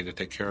sugar daddy to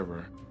take care of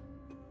her.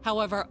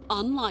 However,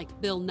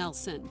 unlike Bill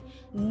Nelson,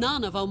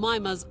 none of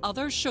Omima's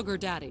other sugar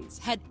daddies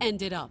had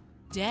ended up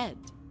dead.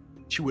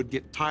 She would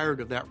get tired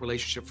of that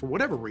relationship for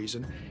whatever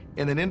reason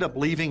and then end up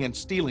leaving and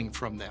stealing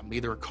from them,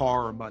 either a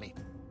car or money.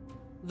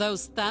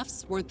 Those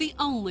thefts weren't the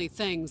only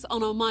things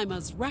on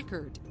Omima's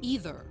record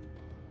either.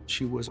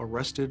 She was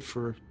arrested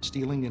for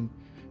stealing in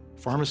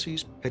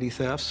pharmacies, petty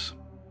thefts.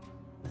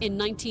 In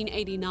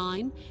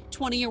 1989,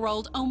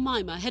 20-year-old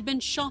Omima had been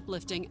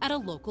shoplifting at a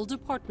local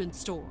department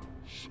store.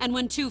 And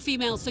when 2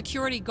 female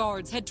security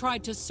guards had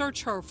tried to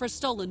search her for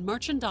stolen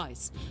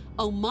merchandise,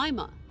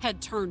 Omima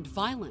had turned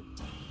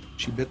violent.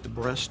 She bit the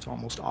breast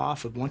almost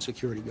off of one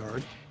security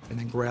guard and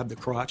then grabbed the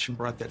crotch and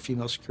brought that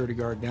female security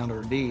guard down to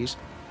her knees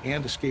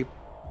and escaped.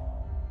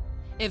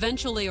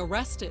 Eventually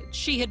arrested,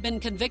 she had been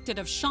convicted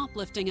of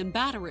shoplifting and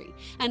battery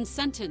and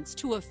sentenced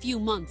to a few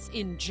months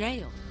in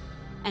jail.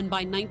 And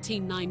by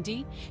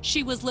 1990,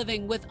 she was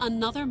living with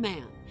another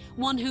man,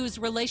 one whose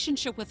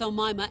relationship with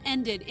Omima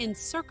ended in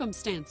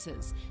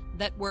circumstances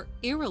that were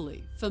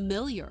eerily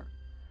familiar.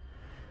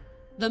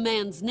 The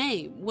man's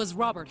name was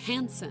Robert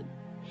Hansen.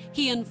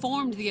 He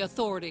informed the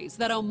authorities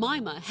that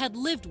Omima had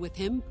lived with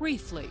him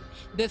briefly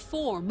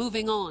before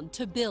moving on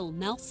to Bill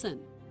Nelson.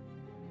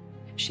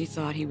 She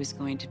thought he was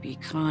going to be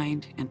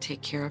kind and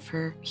take care of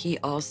her. He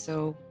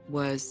also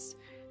was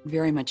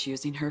very much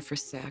using her for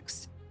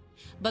sex.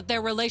 But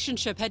their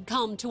relationship had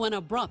come to an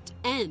abrupt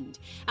end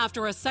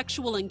after a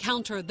sexual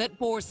encounter that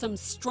bore some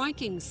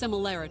striking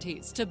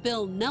similarities to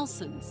Bill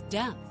Nelson's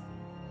death.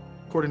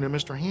 According to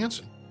Mr.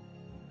 Hansen,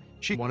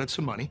 she wanted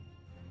some money,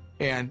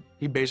 and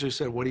he basically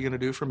said, "What are you going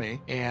to do for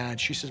me?" And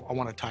she says, "I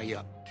want to tie you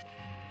up."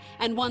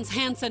 And once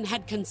Hansen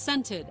had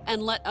consented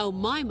and let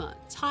Omima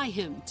tie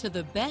him to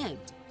the bed,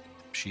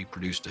 she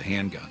produced a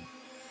handgun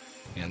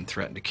and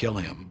threatened to kill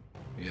him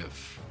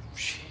if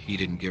he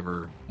didn't give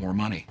her more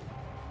money.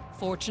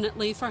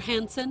 Fortunately for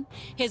Hansen,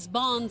 his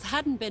bonds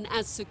hadn't been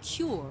as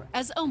secure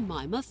as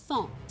Omima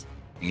thought.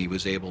 He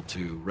was able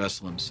to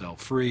wrestle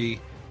himself free,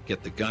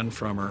 get the gun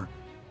from her,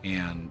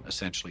 and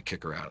essentially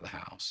kick her out of the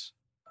house.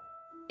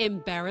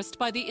 Embarrassed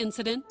by the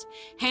incident,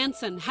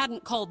 Hansen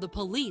hadn't called the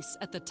police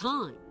at the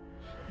time.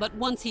 But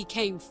once he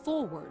came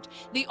forward,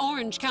 the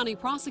Orange County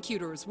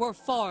prosecutors were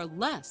far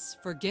less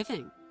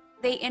forgiving.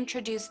 They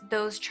introduced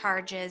those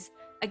charges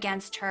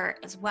against her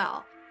as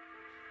well.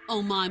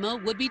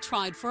 Omima would be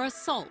tried for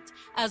assault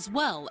as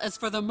well as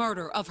for the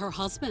murder of her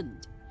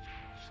husband.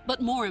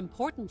 But more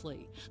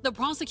importantly, the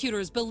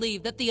prosecutors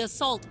believed that the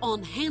assault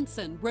on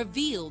Hansen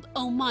revealed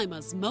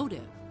Omima's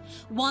motive,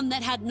 one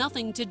that had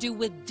nothing to do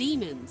with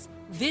demons,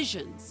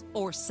 visions,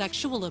 or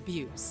sexual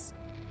abuse.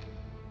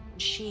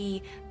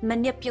 She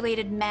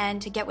manipulated men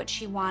to get what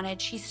she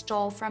wanted. She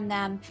stole from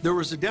them. There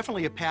was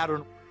definitely a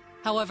pattern.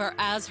 However,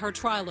 as her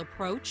trial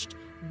approached,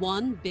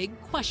 one big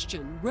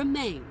question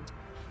remained.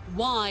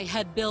 Why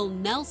had Bill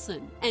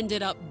Nelson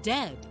ended up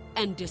dead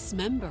and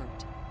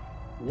dismembered?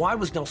 Why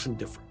was Nelson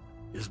different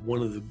is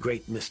one of the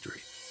great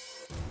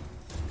mysteries.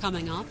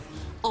 Coming up,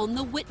 on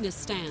the witness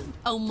stand,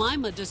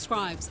 Omima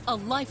describes a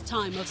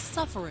lifetime of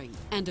suffering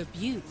and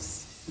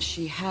abuse.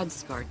 She had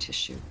scar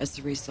tissue as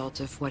a result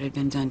of what had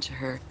been done to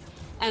her.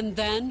 And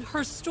then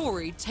her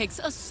story takes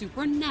a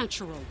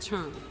supernatural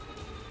turn.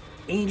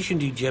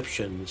 Ancient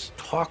Egyptians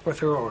talk with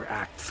her or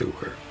act through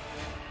her.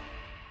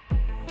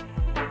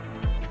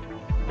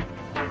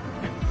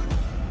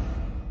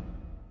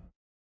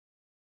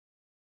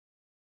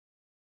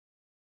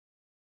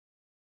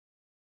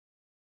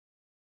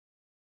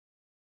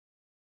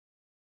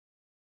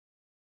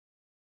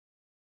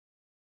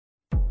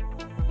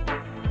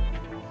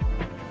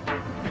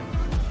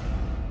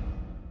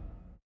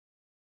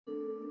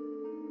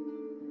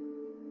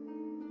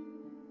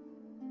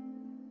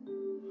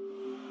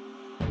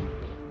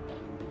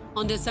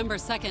 On December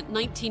 2nd,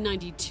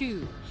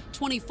 1992,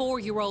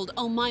 24-year-old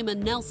Omima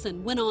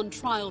Nelson went on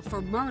trial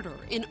for murder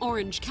in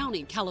Orange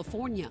County,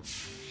 California.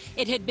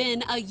 It had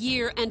been a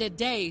year and a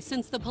day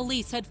since the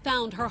police had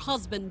found her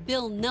husband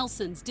Bill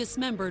Nelson's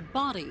dismembered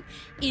body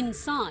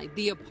inside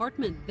the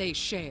apartment they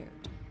shared.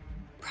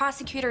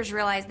 Prosecutors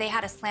realized they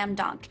had a slam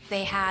dunk.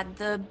 They had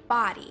the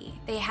body,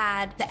 they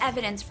had the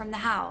evidence from the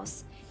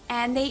house,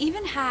 and they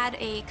even had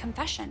a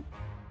confession.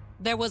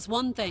 There was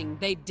one thing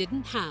they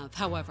didn't have,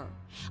 however,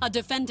 a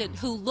defendant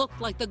who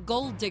looked like the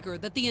gold digger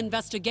that the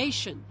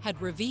investigation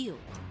had revealed.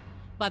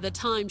 By the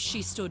time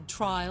she stood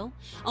trial,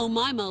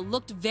 Omima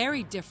looked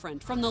very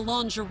different from the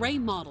lingerie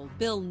model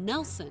Bill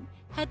Nelson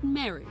had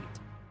married.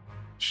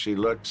 She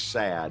looked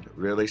sad,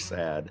 really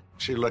sad.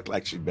 She looked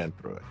like she'd been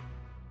through it.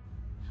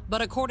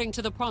 But according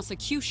to the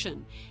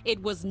prosecution,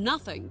 it was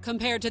nothing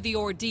compared to the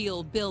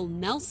ordeal Bill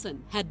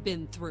Nelson had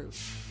been through.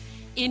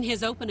 In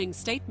his opening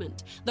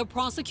statement, the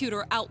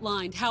prosecutor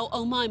outlined how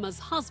Omima's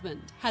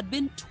husband had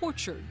been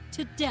tortured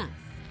to death.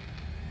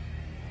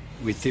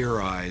 We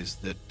theorize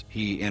that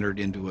he entered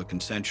into a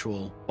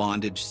consensual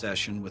bondage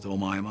session with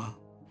Omima.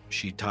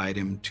 She tied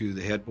him to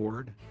the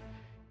headboard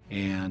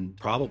and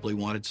probably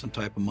wanted some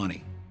type of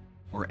money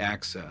or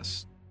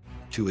access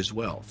to his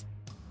wealth.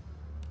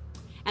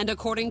 And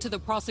according to the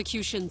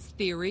prosecution's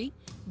theory,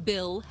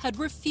 Bill had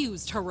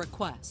refused her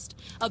request,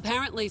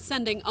 apparently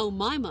sending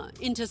Omaima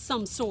into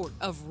some sort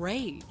of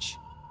rage.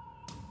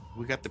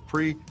 We got the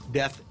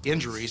pre-death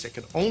injuries that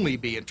could only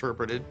be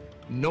interpreted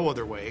no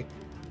other way.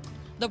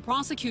 The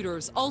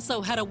prosecutors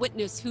also had a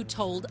witness who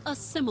told a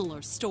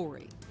similar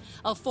story,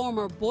 a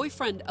former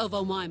boyfriend of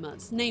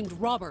Omaima's named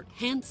Robert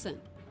Hansen.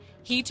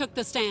 He took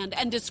the stand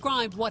and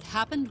described what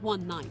happened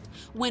one night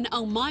when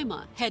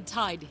Omaima had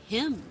tied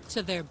him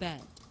to their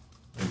bed.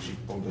 And she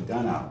pulled the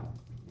gun out,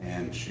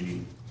 and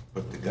she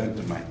put the gun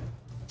to my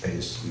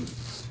face and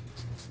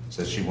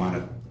said she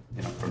wanted,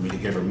 for me to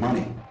give her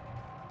money.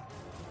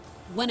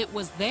 When it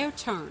was their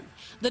turn,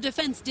 the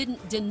defense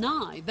didn't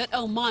deny that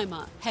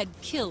Omaima had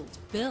killed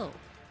Bill.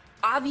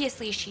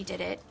 Obviously she did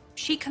it.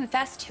 She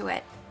confessed to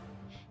it.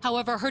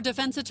 However, her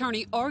defense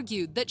attorney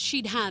argued that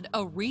she'd had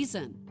a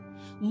reason.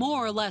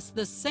 More or less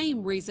the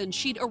same reason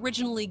she'd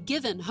originally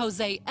given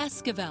Jose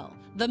Esquivel,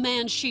 the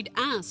man she'd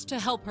asked to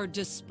help her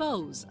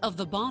dispose of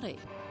the body.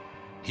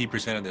 He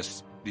presented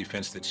this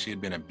defense that she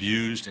had been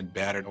abused and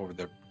battered over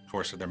the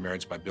course of their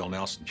marriage by Bill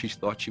Nelson. She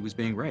thought she was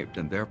being raped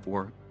and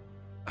therefore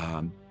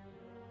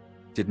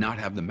did not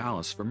have the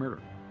malice for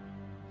murder.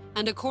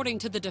 And according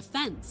to the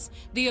defense,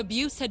 the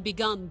abuse had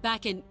begun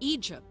back in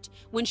Egypt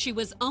when she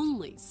was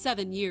only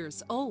 7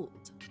 years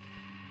old.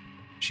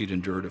 She'd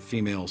endured a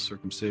female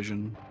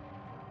circumcision.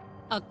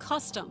 A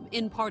custom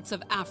in parts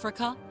of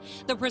Africa,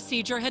 the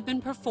procedure had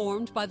been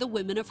performed by the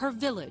women of her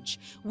village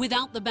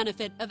without the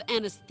benefit of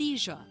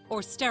anesthesia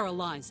or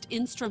sterilized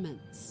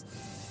instruments.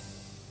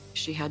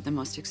 She had the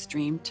most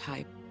extreme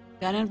type.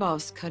 That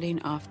involves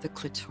cutting off the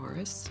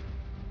clitoris.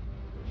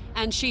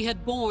 And she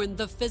had borne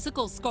the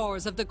physical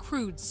scars of the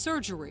crude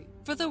surgery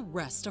for the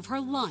rest of her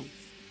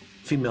life.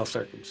 Female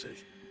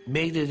circumcision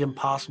made it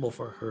impossible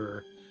for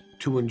her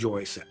to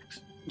enjoy sex.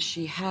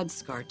 She had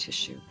scar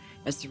tissue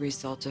as the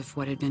result of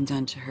what had been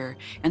done to her,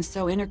 and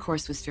so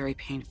intercourse was very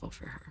painful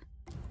for her.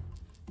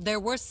 There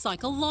were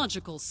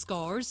psychological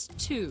scars,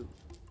 too.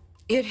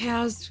 It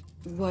has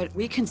what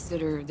we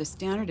consider the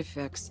standard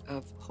effects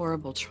of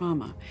horrible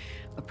trauma.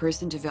 A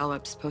person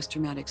develops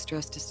post-traumatic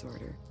stress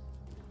disorder.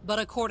 But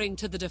according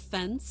to the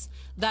defense,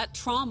 that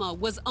trauma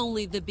was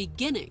only the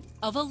beginning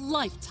of a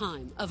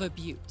lifetime of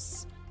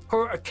abuse.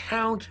 Her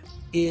account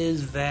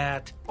is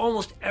that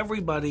almost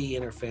everybody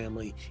in her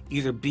family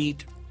either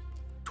beat,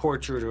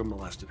 tortured, or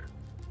molested her.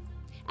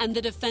 And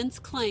the defense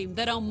claimed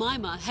that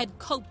Omaima had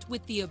coped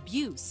with the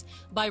abuse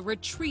by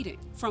retreating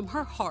from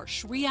her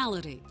harsh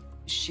reality.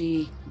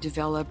 She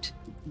developed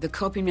the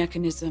coping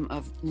mechanism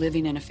of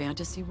living in a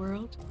fantasy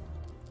world.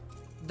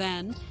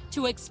 Then,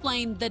 to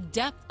explain the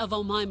depth of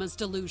Omaima's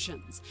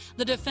delusions,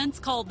 the defense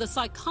called the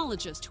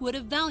psychologist who had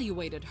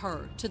evaluated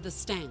her to the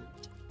stand.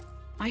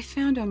 I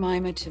found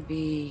Omaima to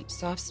be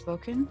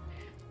soft-spoken.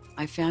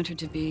 I found her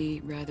to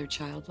be rather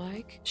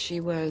childlike.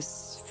 She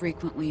was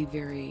frequently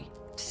very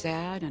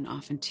sad and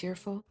often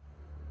tearful.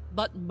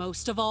 But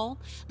most of all,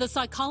 the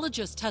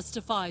psychologist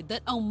testified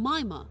that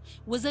Omaima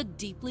was a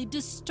deeply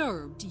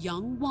disturbed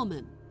young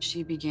woman.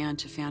 She began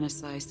to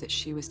fantasize that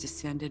she was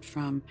descended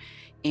from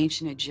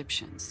ancient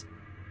Egyptians.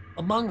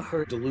 Among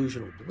her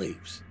delusional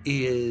beliefs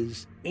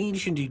is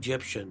ancient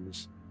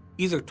Egyptians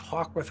either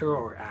talk with her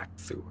or act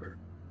through her.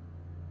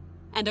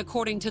 And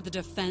according to the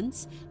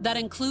defense, that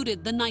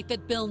included the night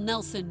that Bill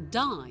Nelson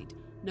died,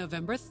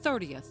 November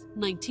 30th,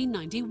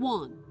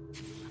 1991.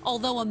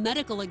 Although a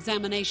medical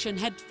examination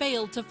had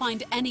failed to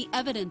find any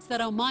evidence that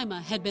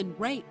Omaima had been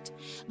raped,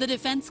 the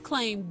defense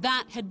claimed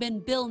that had been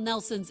Bill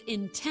Nelson's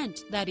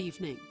intent that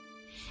evening.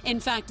 In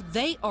fact,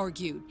 they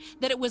argued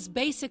that it was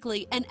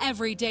basically an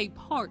everyday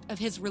part of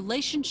his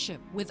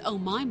relationship with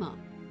Omaima.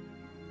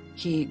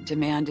 He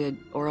demanded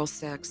oral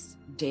sex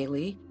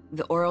daily.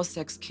 The oral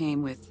sex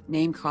came with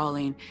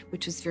name-calling,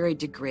 which was very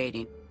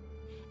degrading.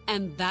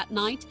 And that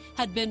night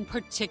had been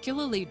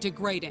particularly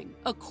degrading,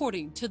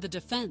 according to the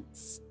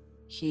defense.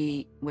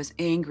 He was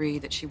angry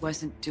that she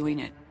wasn't doing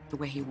it the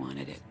way he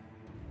wanted it.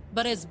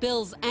 But as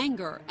Bill's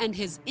anger and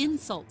his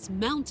insults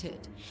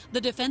mounted,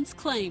 the defense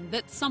claimed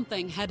that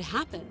something had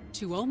happened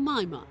to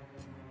Omaima.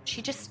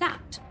 She just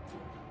snapped.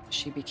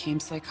 She became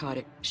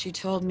psychotic. She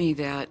told me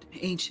that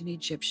ancient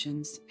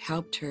Egyptians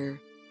helped her.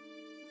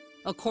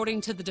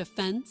 According to the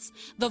defense,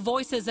 the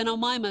voices in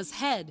Omaima's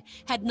head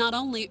had not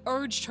only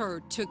urged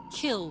her to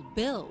kill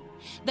Bill,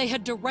 they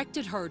had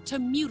directed her to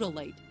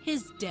mutilate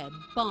his dead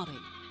body.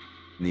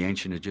 And the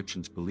ancient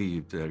Egyptians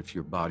believed that if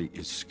your body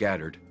is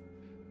scattered,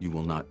 you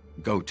will not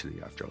go to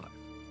the afterlife.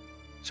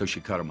 So she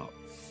cut him up.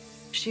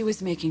 She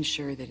was making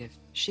sure that if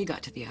she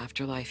got to the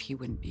afterlife, he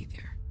wouldn't be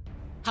there.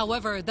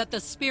 However, that the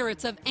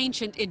spirits of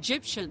ancient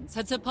Egyptians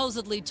had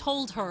supposedly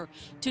told her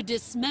to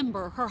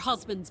dismember her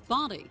husband's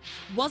body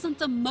wasn't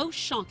the most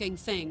shocking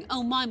thing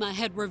Omaima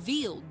had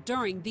revealed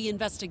during the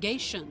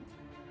investigation.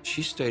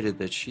 She stated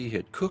that she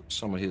had cooked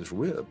some of his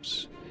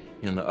ribs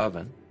in the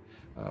oven,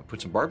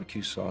 put some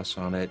barbecue sauce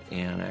on it,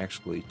 and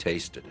actually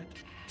tasted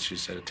it. She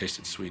said it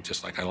tasted sweet,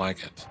 just like I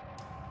like it.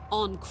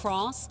 On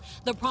cross,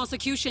 the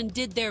prosecution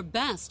did their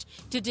best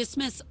to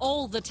dismiss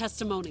all the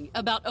testimony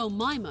about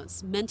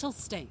Omima's mental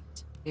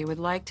state. They would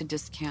like to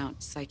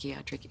discount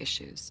psychiatric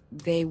issues.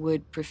 They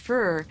would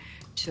prefer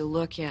to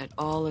look at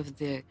all of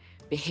the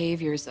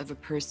behaviors of a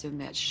person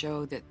that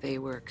show that they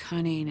were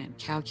cunning and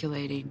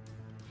calculating.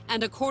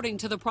 And according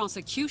to the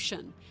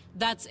prosecution,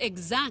 that's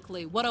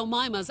exactly what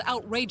Omima's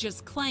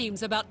outrageous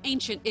claims about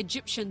ancient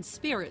Egyptian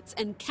spirits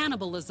and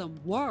cannibalism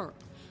were: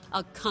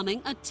 a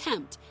cunning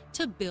attempt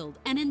to build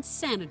an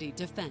insanity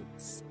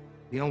defense.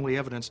 The only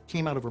evidence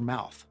came out of her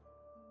mouth.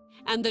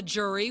 And the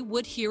jury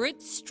would hear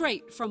it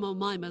straight from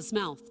Omima's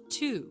mouth,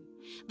 too.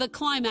 The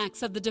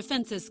climax of the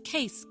defense's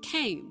case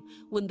came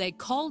when they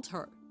called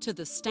her to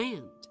the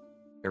stand.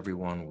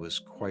 Everyone was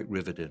quite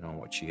riveted on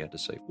what she had to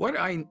say. What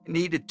I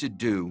needed to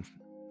do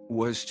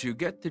was to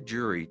get the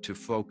jury to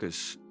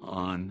focus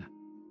on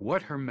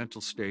what her mental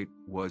state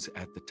was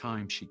at the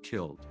time she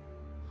killed.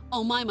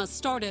 Omima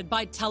started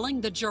by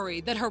telling the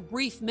jury that her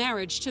brief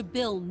marriage to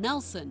Bill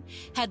Nelson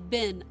had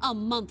been a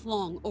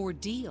month-long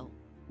ordeal.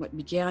 What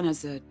began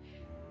as a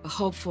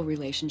hopeful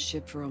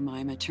relationship for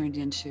Omima turned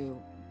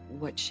into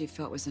what she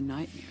felt was a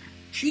nightmare.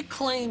 She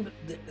claimed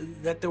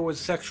that there was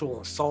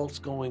sexual assaults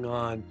going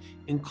on,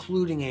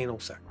 including anal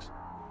sex.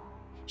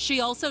 She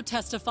also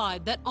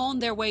testified that on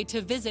their way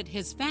to visit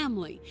his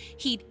family,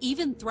 he'd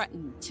even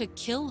threatened to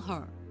kill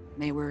her.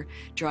 They were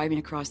driving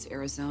across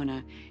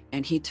Arizona,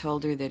 and he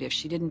told her that if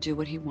she didn't do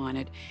what he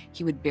wanted,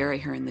 he would bury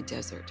her in the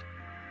desert.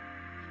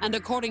 And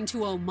according to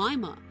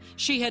Omima,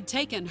 she had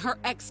taken her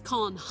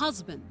ex-con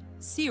husband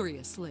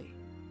seriously.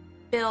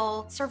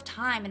 Bill served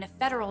time in a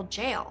federal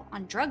jail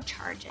on drug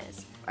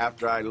charges.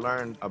 After I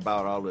learned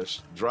about all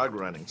this drug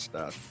running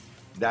stuff,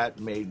 that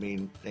made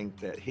me think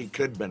that he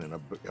could have been an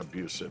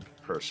abusive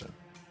person.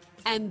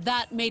 And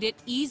that made it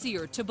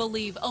easier to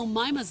believe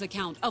Omima's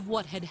account of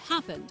what had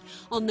happened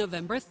on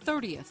November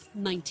 30th,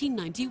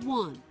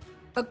 1991.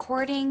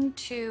 According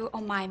to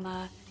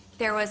Omima,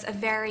 there was a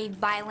very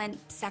violent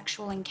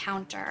sexual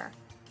encounter.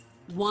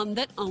 One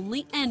that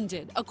only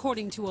ended,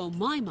 according to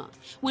Omima,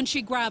 when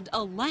she grabbed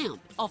a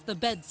lamp off the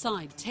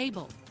bedside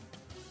table.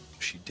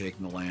 She'd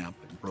taken the lamp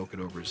and broke it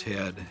over his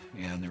head,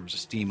 and there was a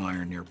steam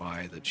iron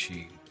nearby that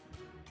she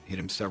hit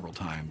him several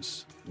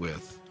times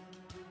with.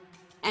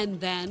 And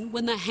then,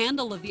 when the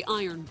handle of the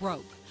iron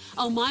broke,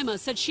 Omima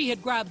said she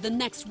had grabbed the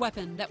next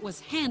weapon that was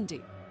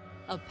handy,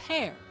 a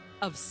pair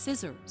of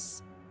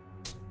scissors.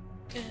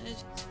 And I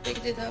just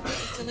picked it up and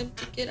told him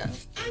to get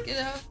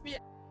off me.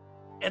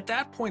 At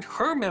that point,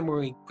 her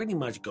memory pretty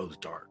much goes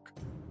dark.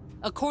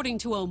 According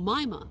to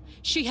Omima,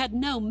 she had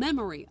no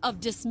memory of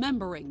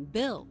dismembering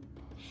Bill.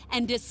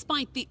 And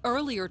despite the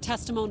earlier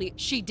testimony,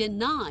 she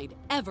denied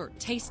ever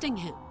tasting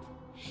him.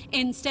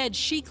 Instead,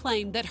 she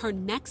claimed that her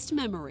next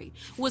memory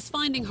was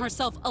finding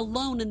herself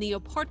alone in the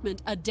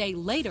apartment a day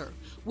later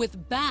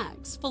with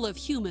bags full of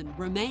human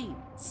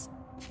remains.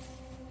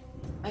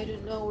 I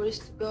don't know where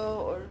to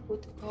go or who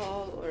to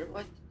call or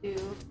what to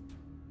do.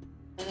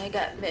 And I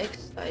got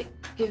mixed, like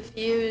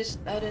confused.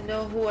 I don't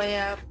know who I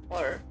am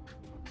or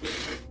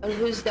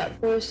who's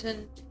that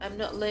person I'm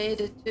not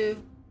related to.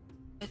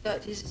 I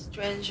thought he's a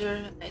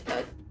stranger. I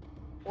thought,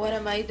 what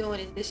am I doing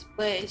in this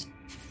place?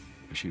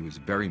 She was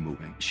very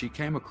moving. She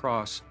came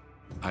across,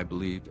 I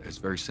believe, as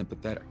very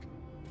sympathetic.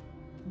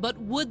 But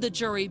would the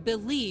jury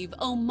believe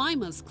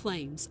Omima's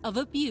claims of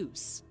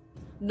abuse?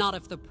 Not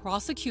if the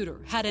prosecutor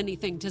had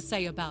anything to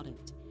say about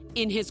it.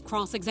 In his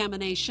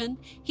cross-examination,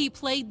 he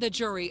played the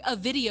jury a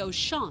video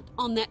shot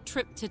on that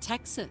trip to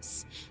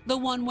Texas, the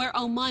one where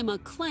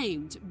Omima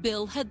claimed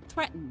Bill had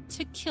threatened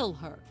to kill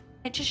her.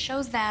 It just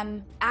shows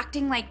them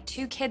acting like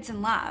two kids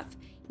in love,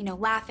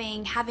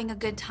 laughing, having a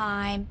good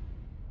time.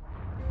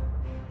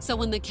 So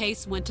when the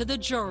case went to the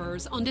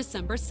jurors on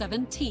December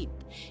 17th,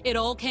 it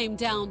all came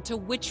down to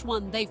which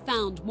one they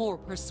found more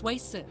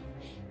persuasive,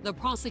 the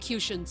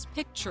prosecution's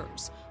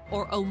pictures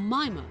or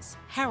Omima's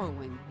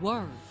harrowing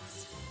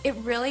words. It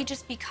really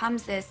just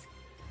becomes this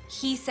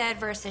he said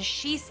versus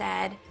she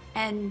said,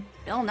 and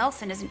Bill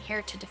Nelson isn't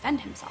here to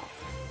defend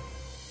himself.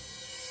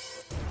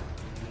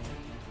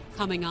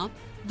 Coming up,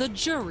 the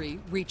jury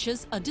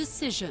reaches a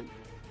decision.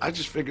 I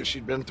just figured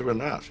she'd been through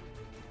enough.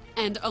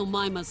 And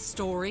Omima's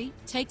story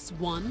takes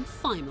one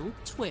final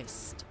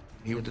twist.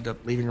 He ended up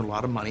leaving her a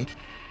lot of money.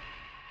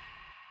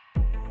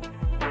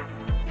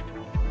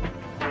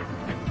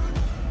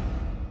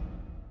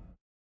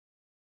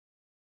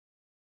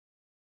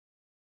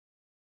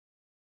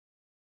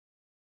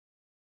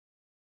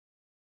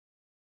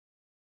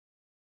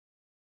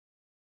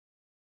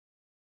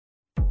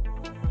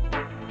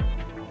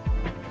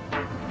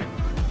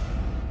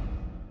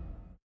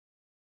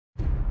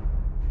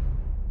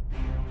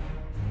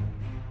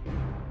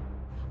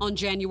 On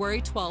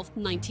January 12,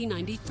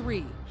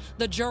 1993,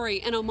 the jury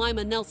in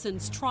Omima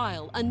Nelson's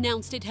trial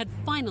announced it had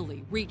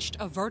finally reached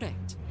a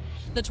verdict.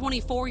 The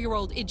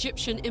 24-year-old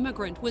Egyptian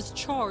immigrant was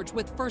charged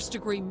with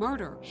first-degree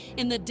murder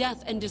in the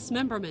death and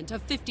dismemberment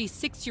of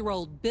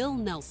 56-year-old Bill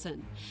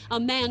Nelson, a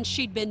man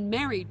she'd been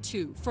married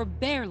to for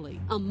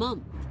barely a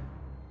month.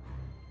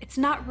 It's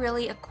not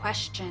really a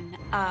question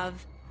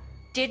of,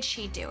 did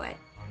she do it?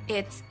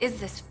 Is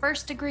this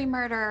first-degree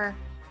murder?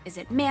 Is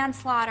it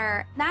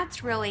manslaughter?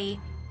 That's really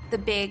the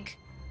big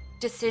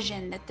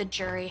decision that the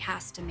jury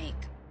has to make.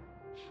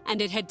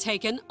 And it had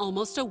taken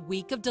almost a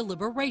week of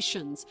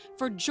deliberations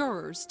for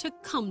jurors to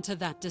come to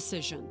that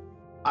decision.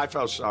 I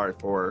felt sorry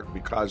for her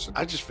because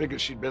I just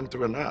figured she'd been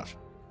through enough.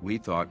 We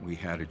thought we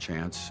had a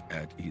chance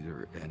at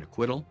either an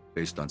acquittal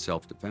based on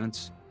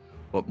self-defense,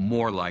 but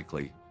more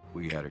likely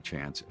we had a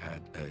chance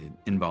at an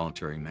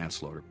involuntary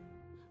manslaughter.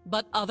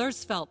 But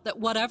others felt that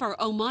whatever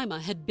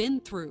Omaima had been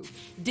through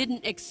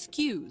didn't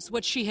excuse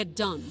what she had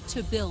done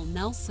to Bill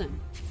Nelson.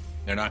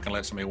 They're not going to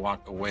let somebody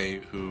walk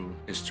away who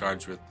is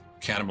charged with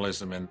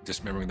cannibalism and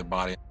dismembering the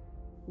body.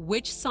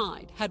 Which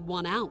side had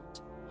won out?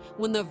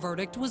 When the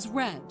verdict was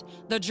read,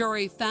 the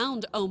jury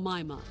found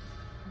Omaima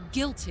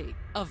guilty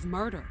of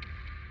murder.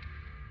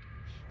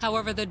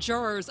 However, the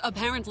jurors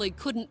apparently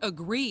couldn't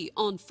agree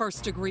on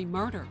first-degree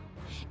murder.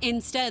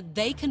 Instead,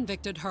 they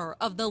convicted her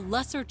of the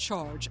lesser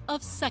charge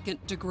of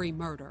second-degree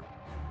murder.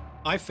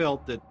 I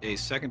felt that a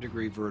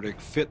second-degree verdict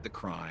fit the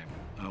crime.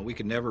 We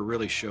could never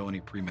really show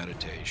any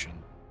premeditation.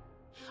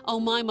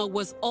 Omaima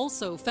was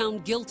also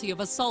found guilty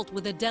of assault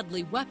with a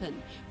deadly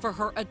weapon for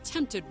her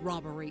attempted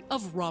robbery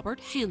of Robert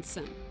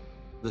Hansen.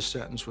 The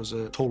sentence was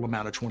a total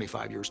amount of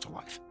 25 years to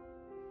life.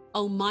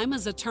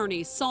 Omaima's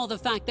attorney saw the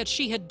fact that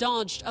she had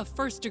dodged a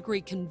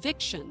first-degree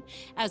conviction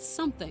as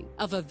something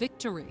of a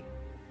victory.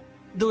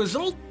 The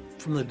result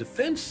from the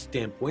defense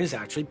standpoint is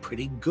actually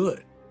pretty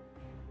good.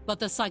 But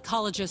the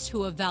psychologist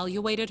who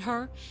evaluated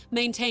her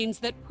maintains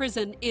that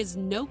prison is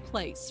no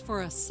place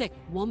for a sick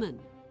woman.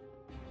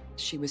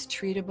 She was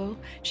treatable.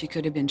 She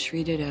could have been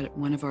treated at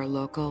one of our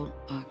local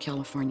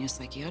California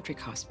psychiatric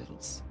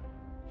hospitals.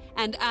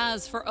 And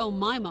as for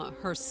Omaima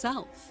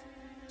herself,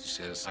 She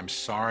says, "I'm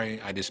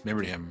sorry I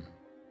dismembered him.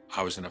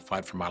 I was in a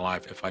fight for my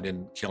life. If I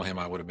didn't kill him,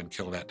 I would have been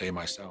killed that day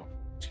myself."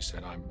 She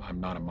said, I'm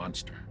not a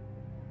monster.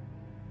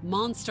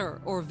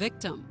 Monster or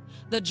victim,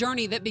 the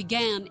journey that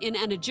began in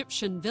an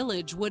Egyptian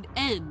village would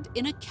end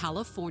in a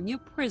California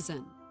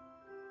prison.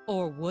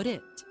 Or would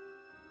it?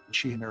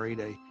 She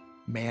married a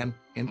man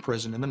in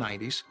prison in the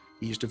 90s.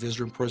 He used to visit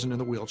her in prison in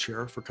the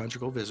wheelchair for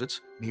conjugal visits.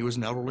 He was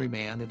an elderly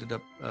man, ended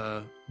up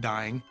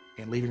dying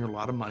and leaving her a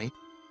lot of money.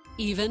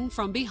 Even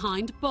from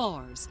behind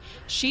bars,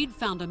 she'd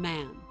found a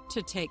man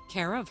to take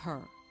care of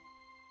her.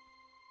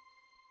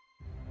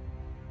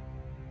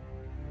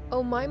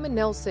 Omaima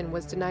Nelson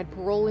was denied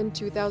parole in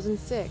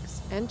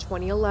 2006 and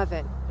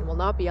 2011 and will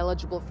not be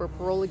eligible for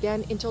parole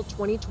again until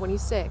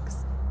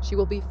 2026. She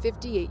will be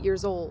 58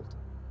 years old.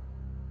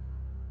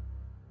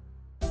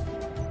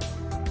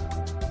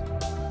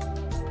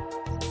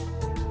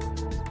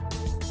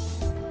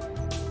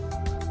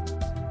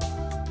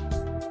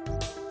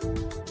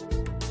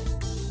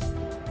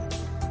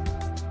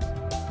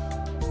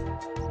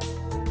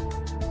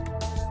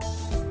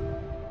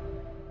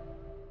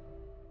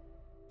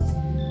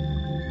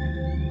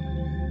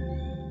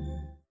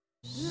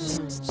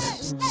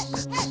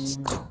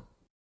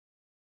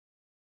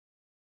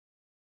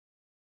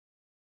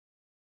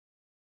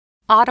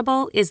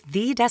 Audible is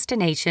the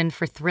destination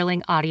for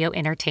thrilling audio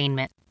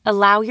entertainment.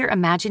 Allow your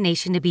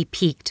imagination to be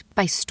piqued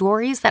by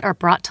stories that are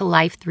brought to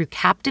life through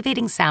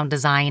captivating sound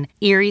design,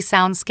 eerie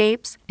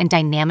soundscapes, and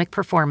dynamic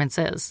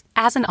performances.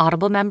 As an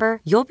Audible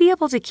member, you'll be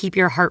able to keep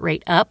your heart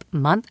rate up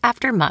month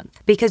after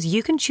month because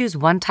you can choose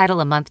one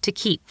title a month to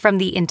keep from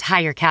the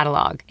entire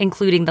catalog,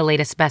 including the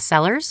latest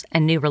bestsellers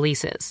and new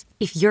releases.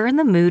 If you're in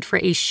the mood for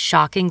a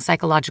shocking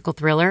psychological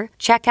thriller,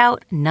 check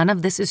out None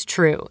of This Is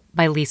True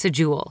by Lisa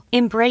Jewell.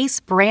 Embrace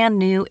brand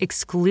new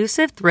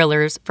exclusive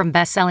thrillers from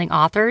best-selling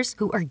authors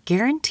who are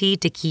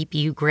guaranteed to keep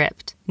you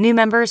gripped. New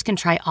members can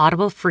try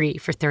Audible free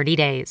for 30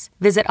 days.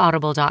 Visit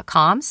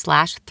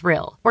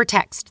audible.com/thrill or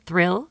text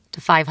thrill to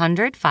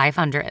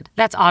 500-500.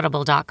 That's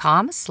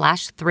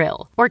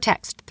audible.com/thrill or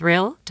text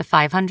thrill to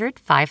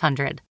 500-500.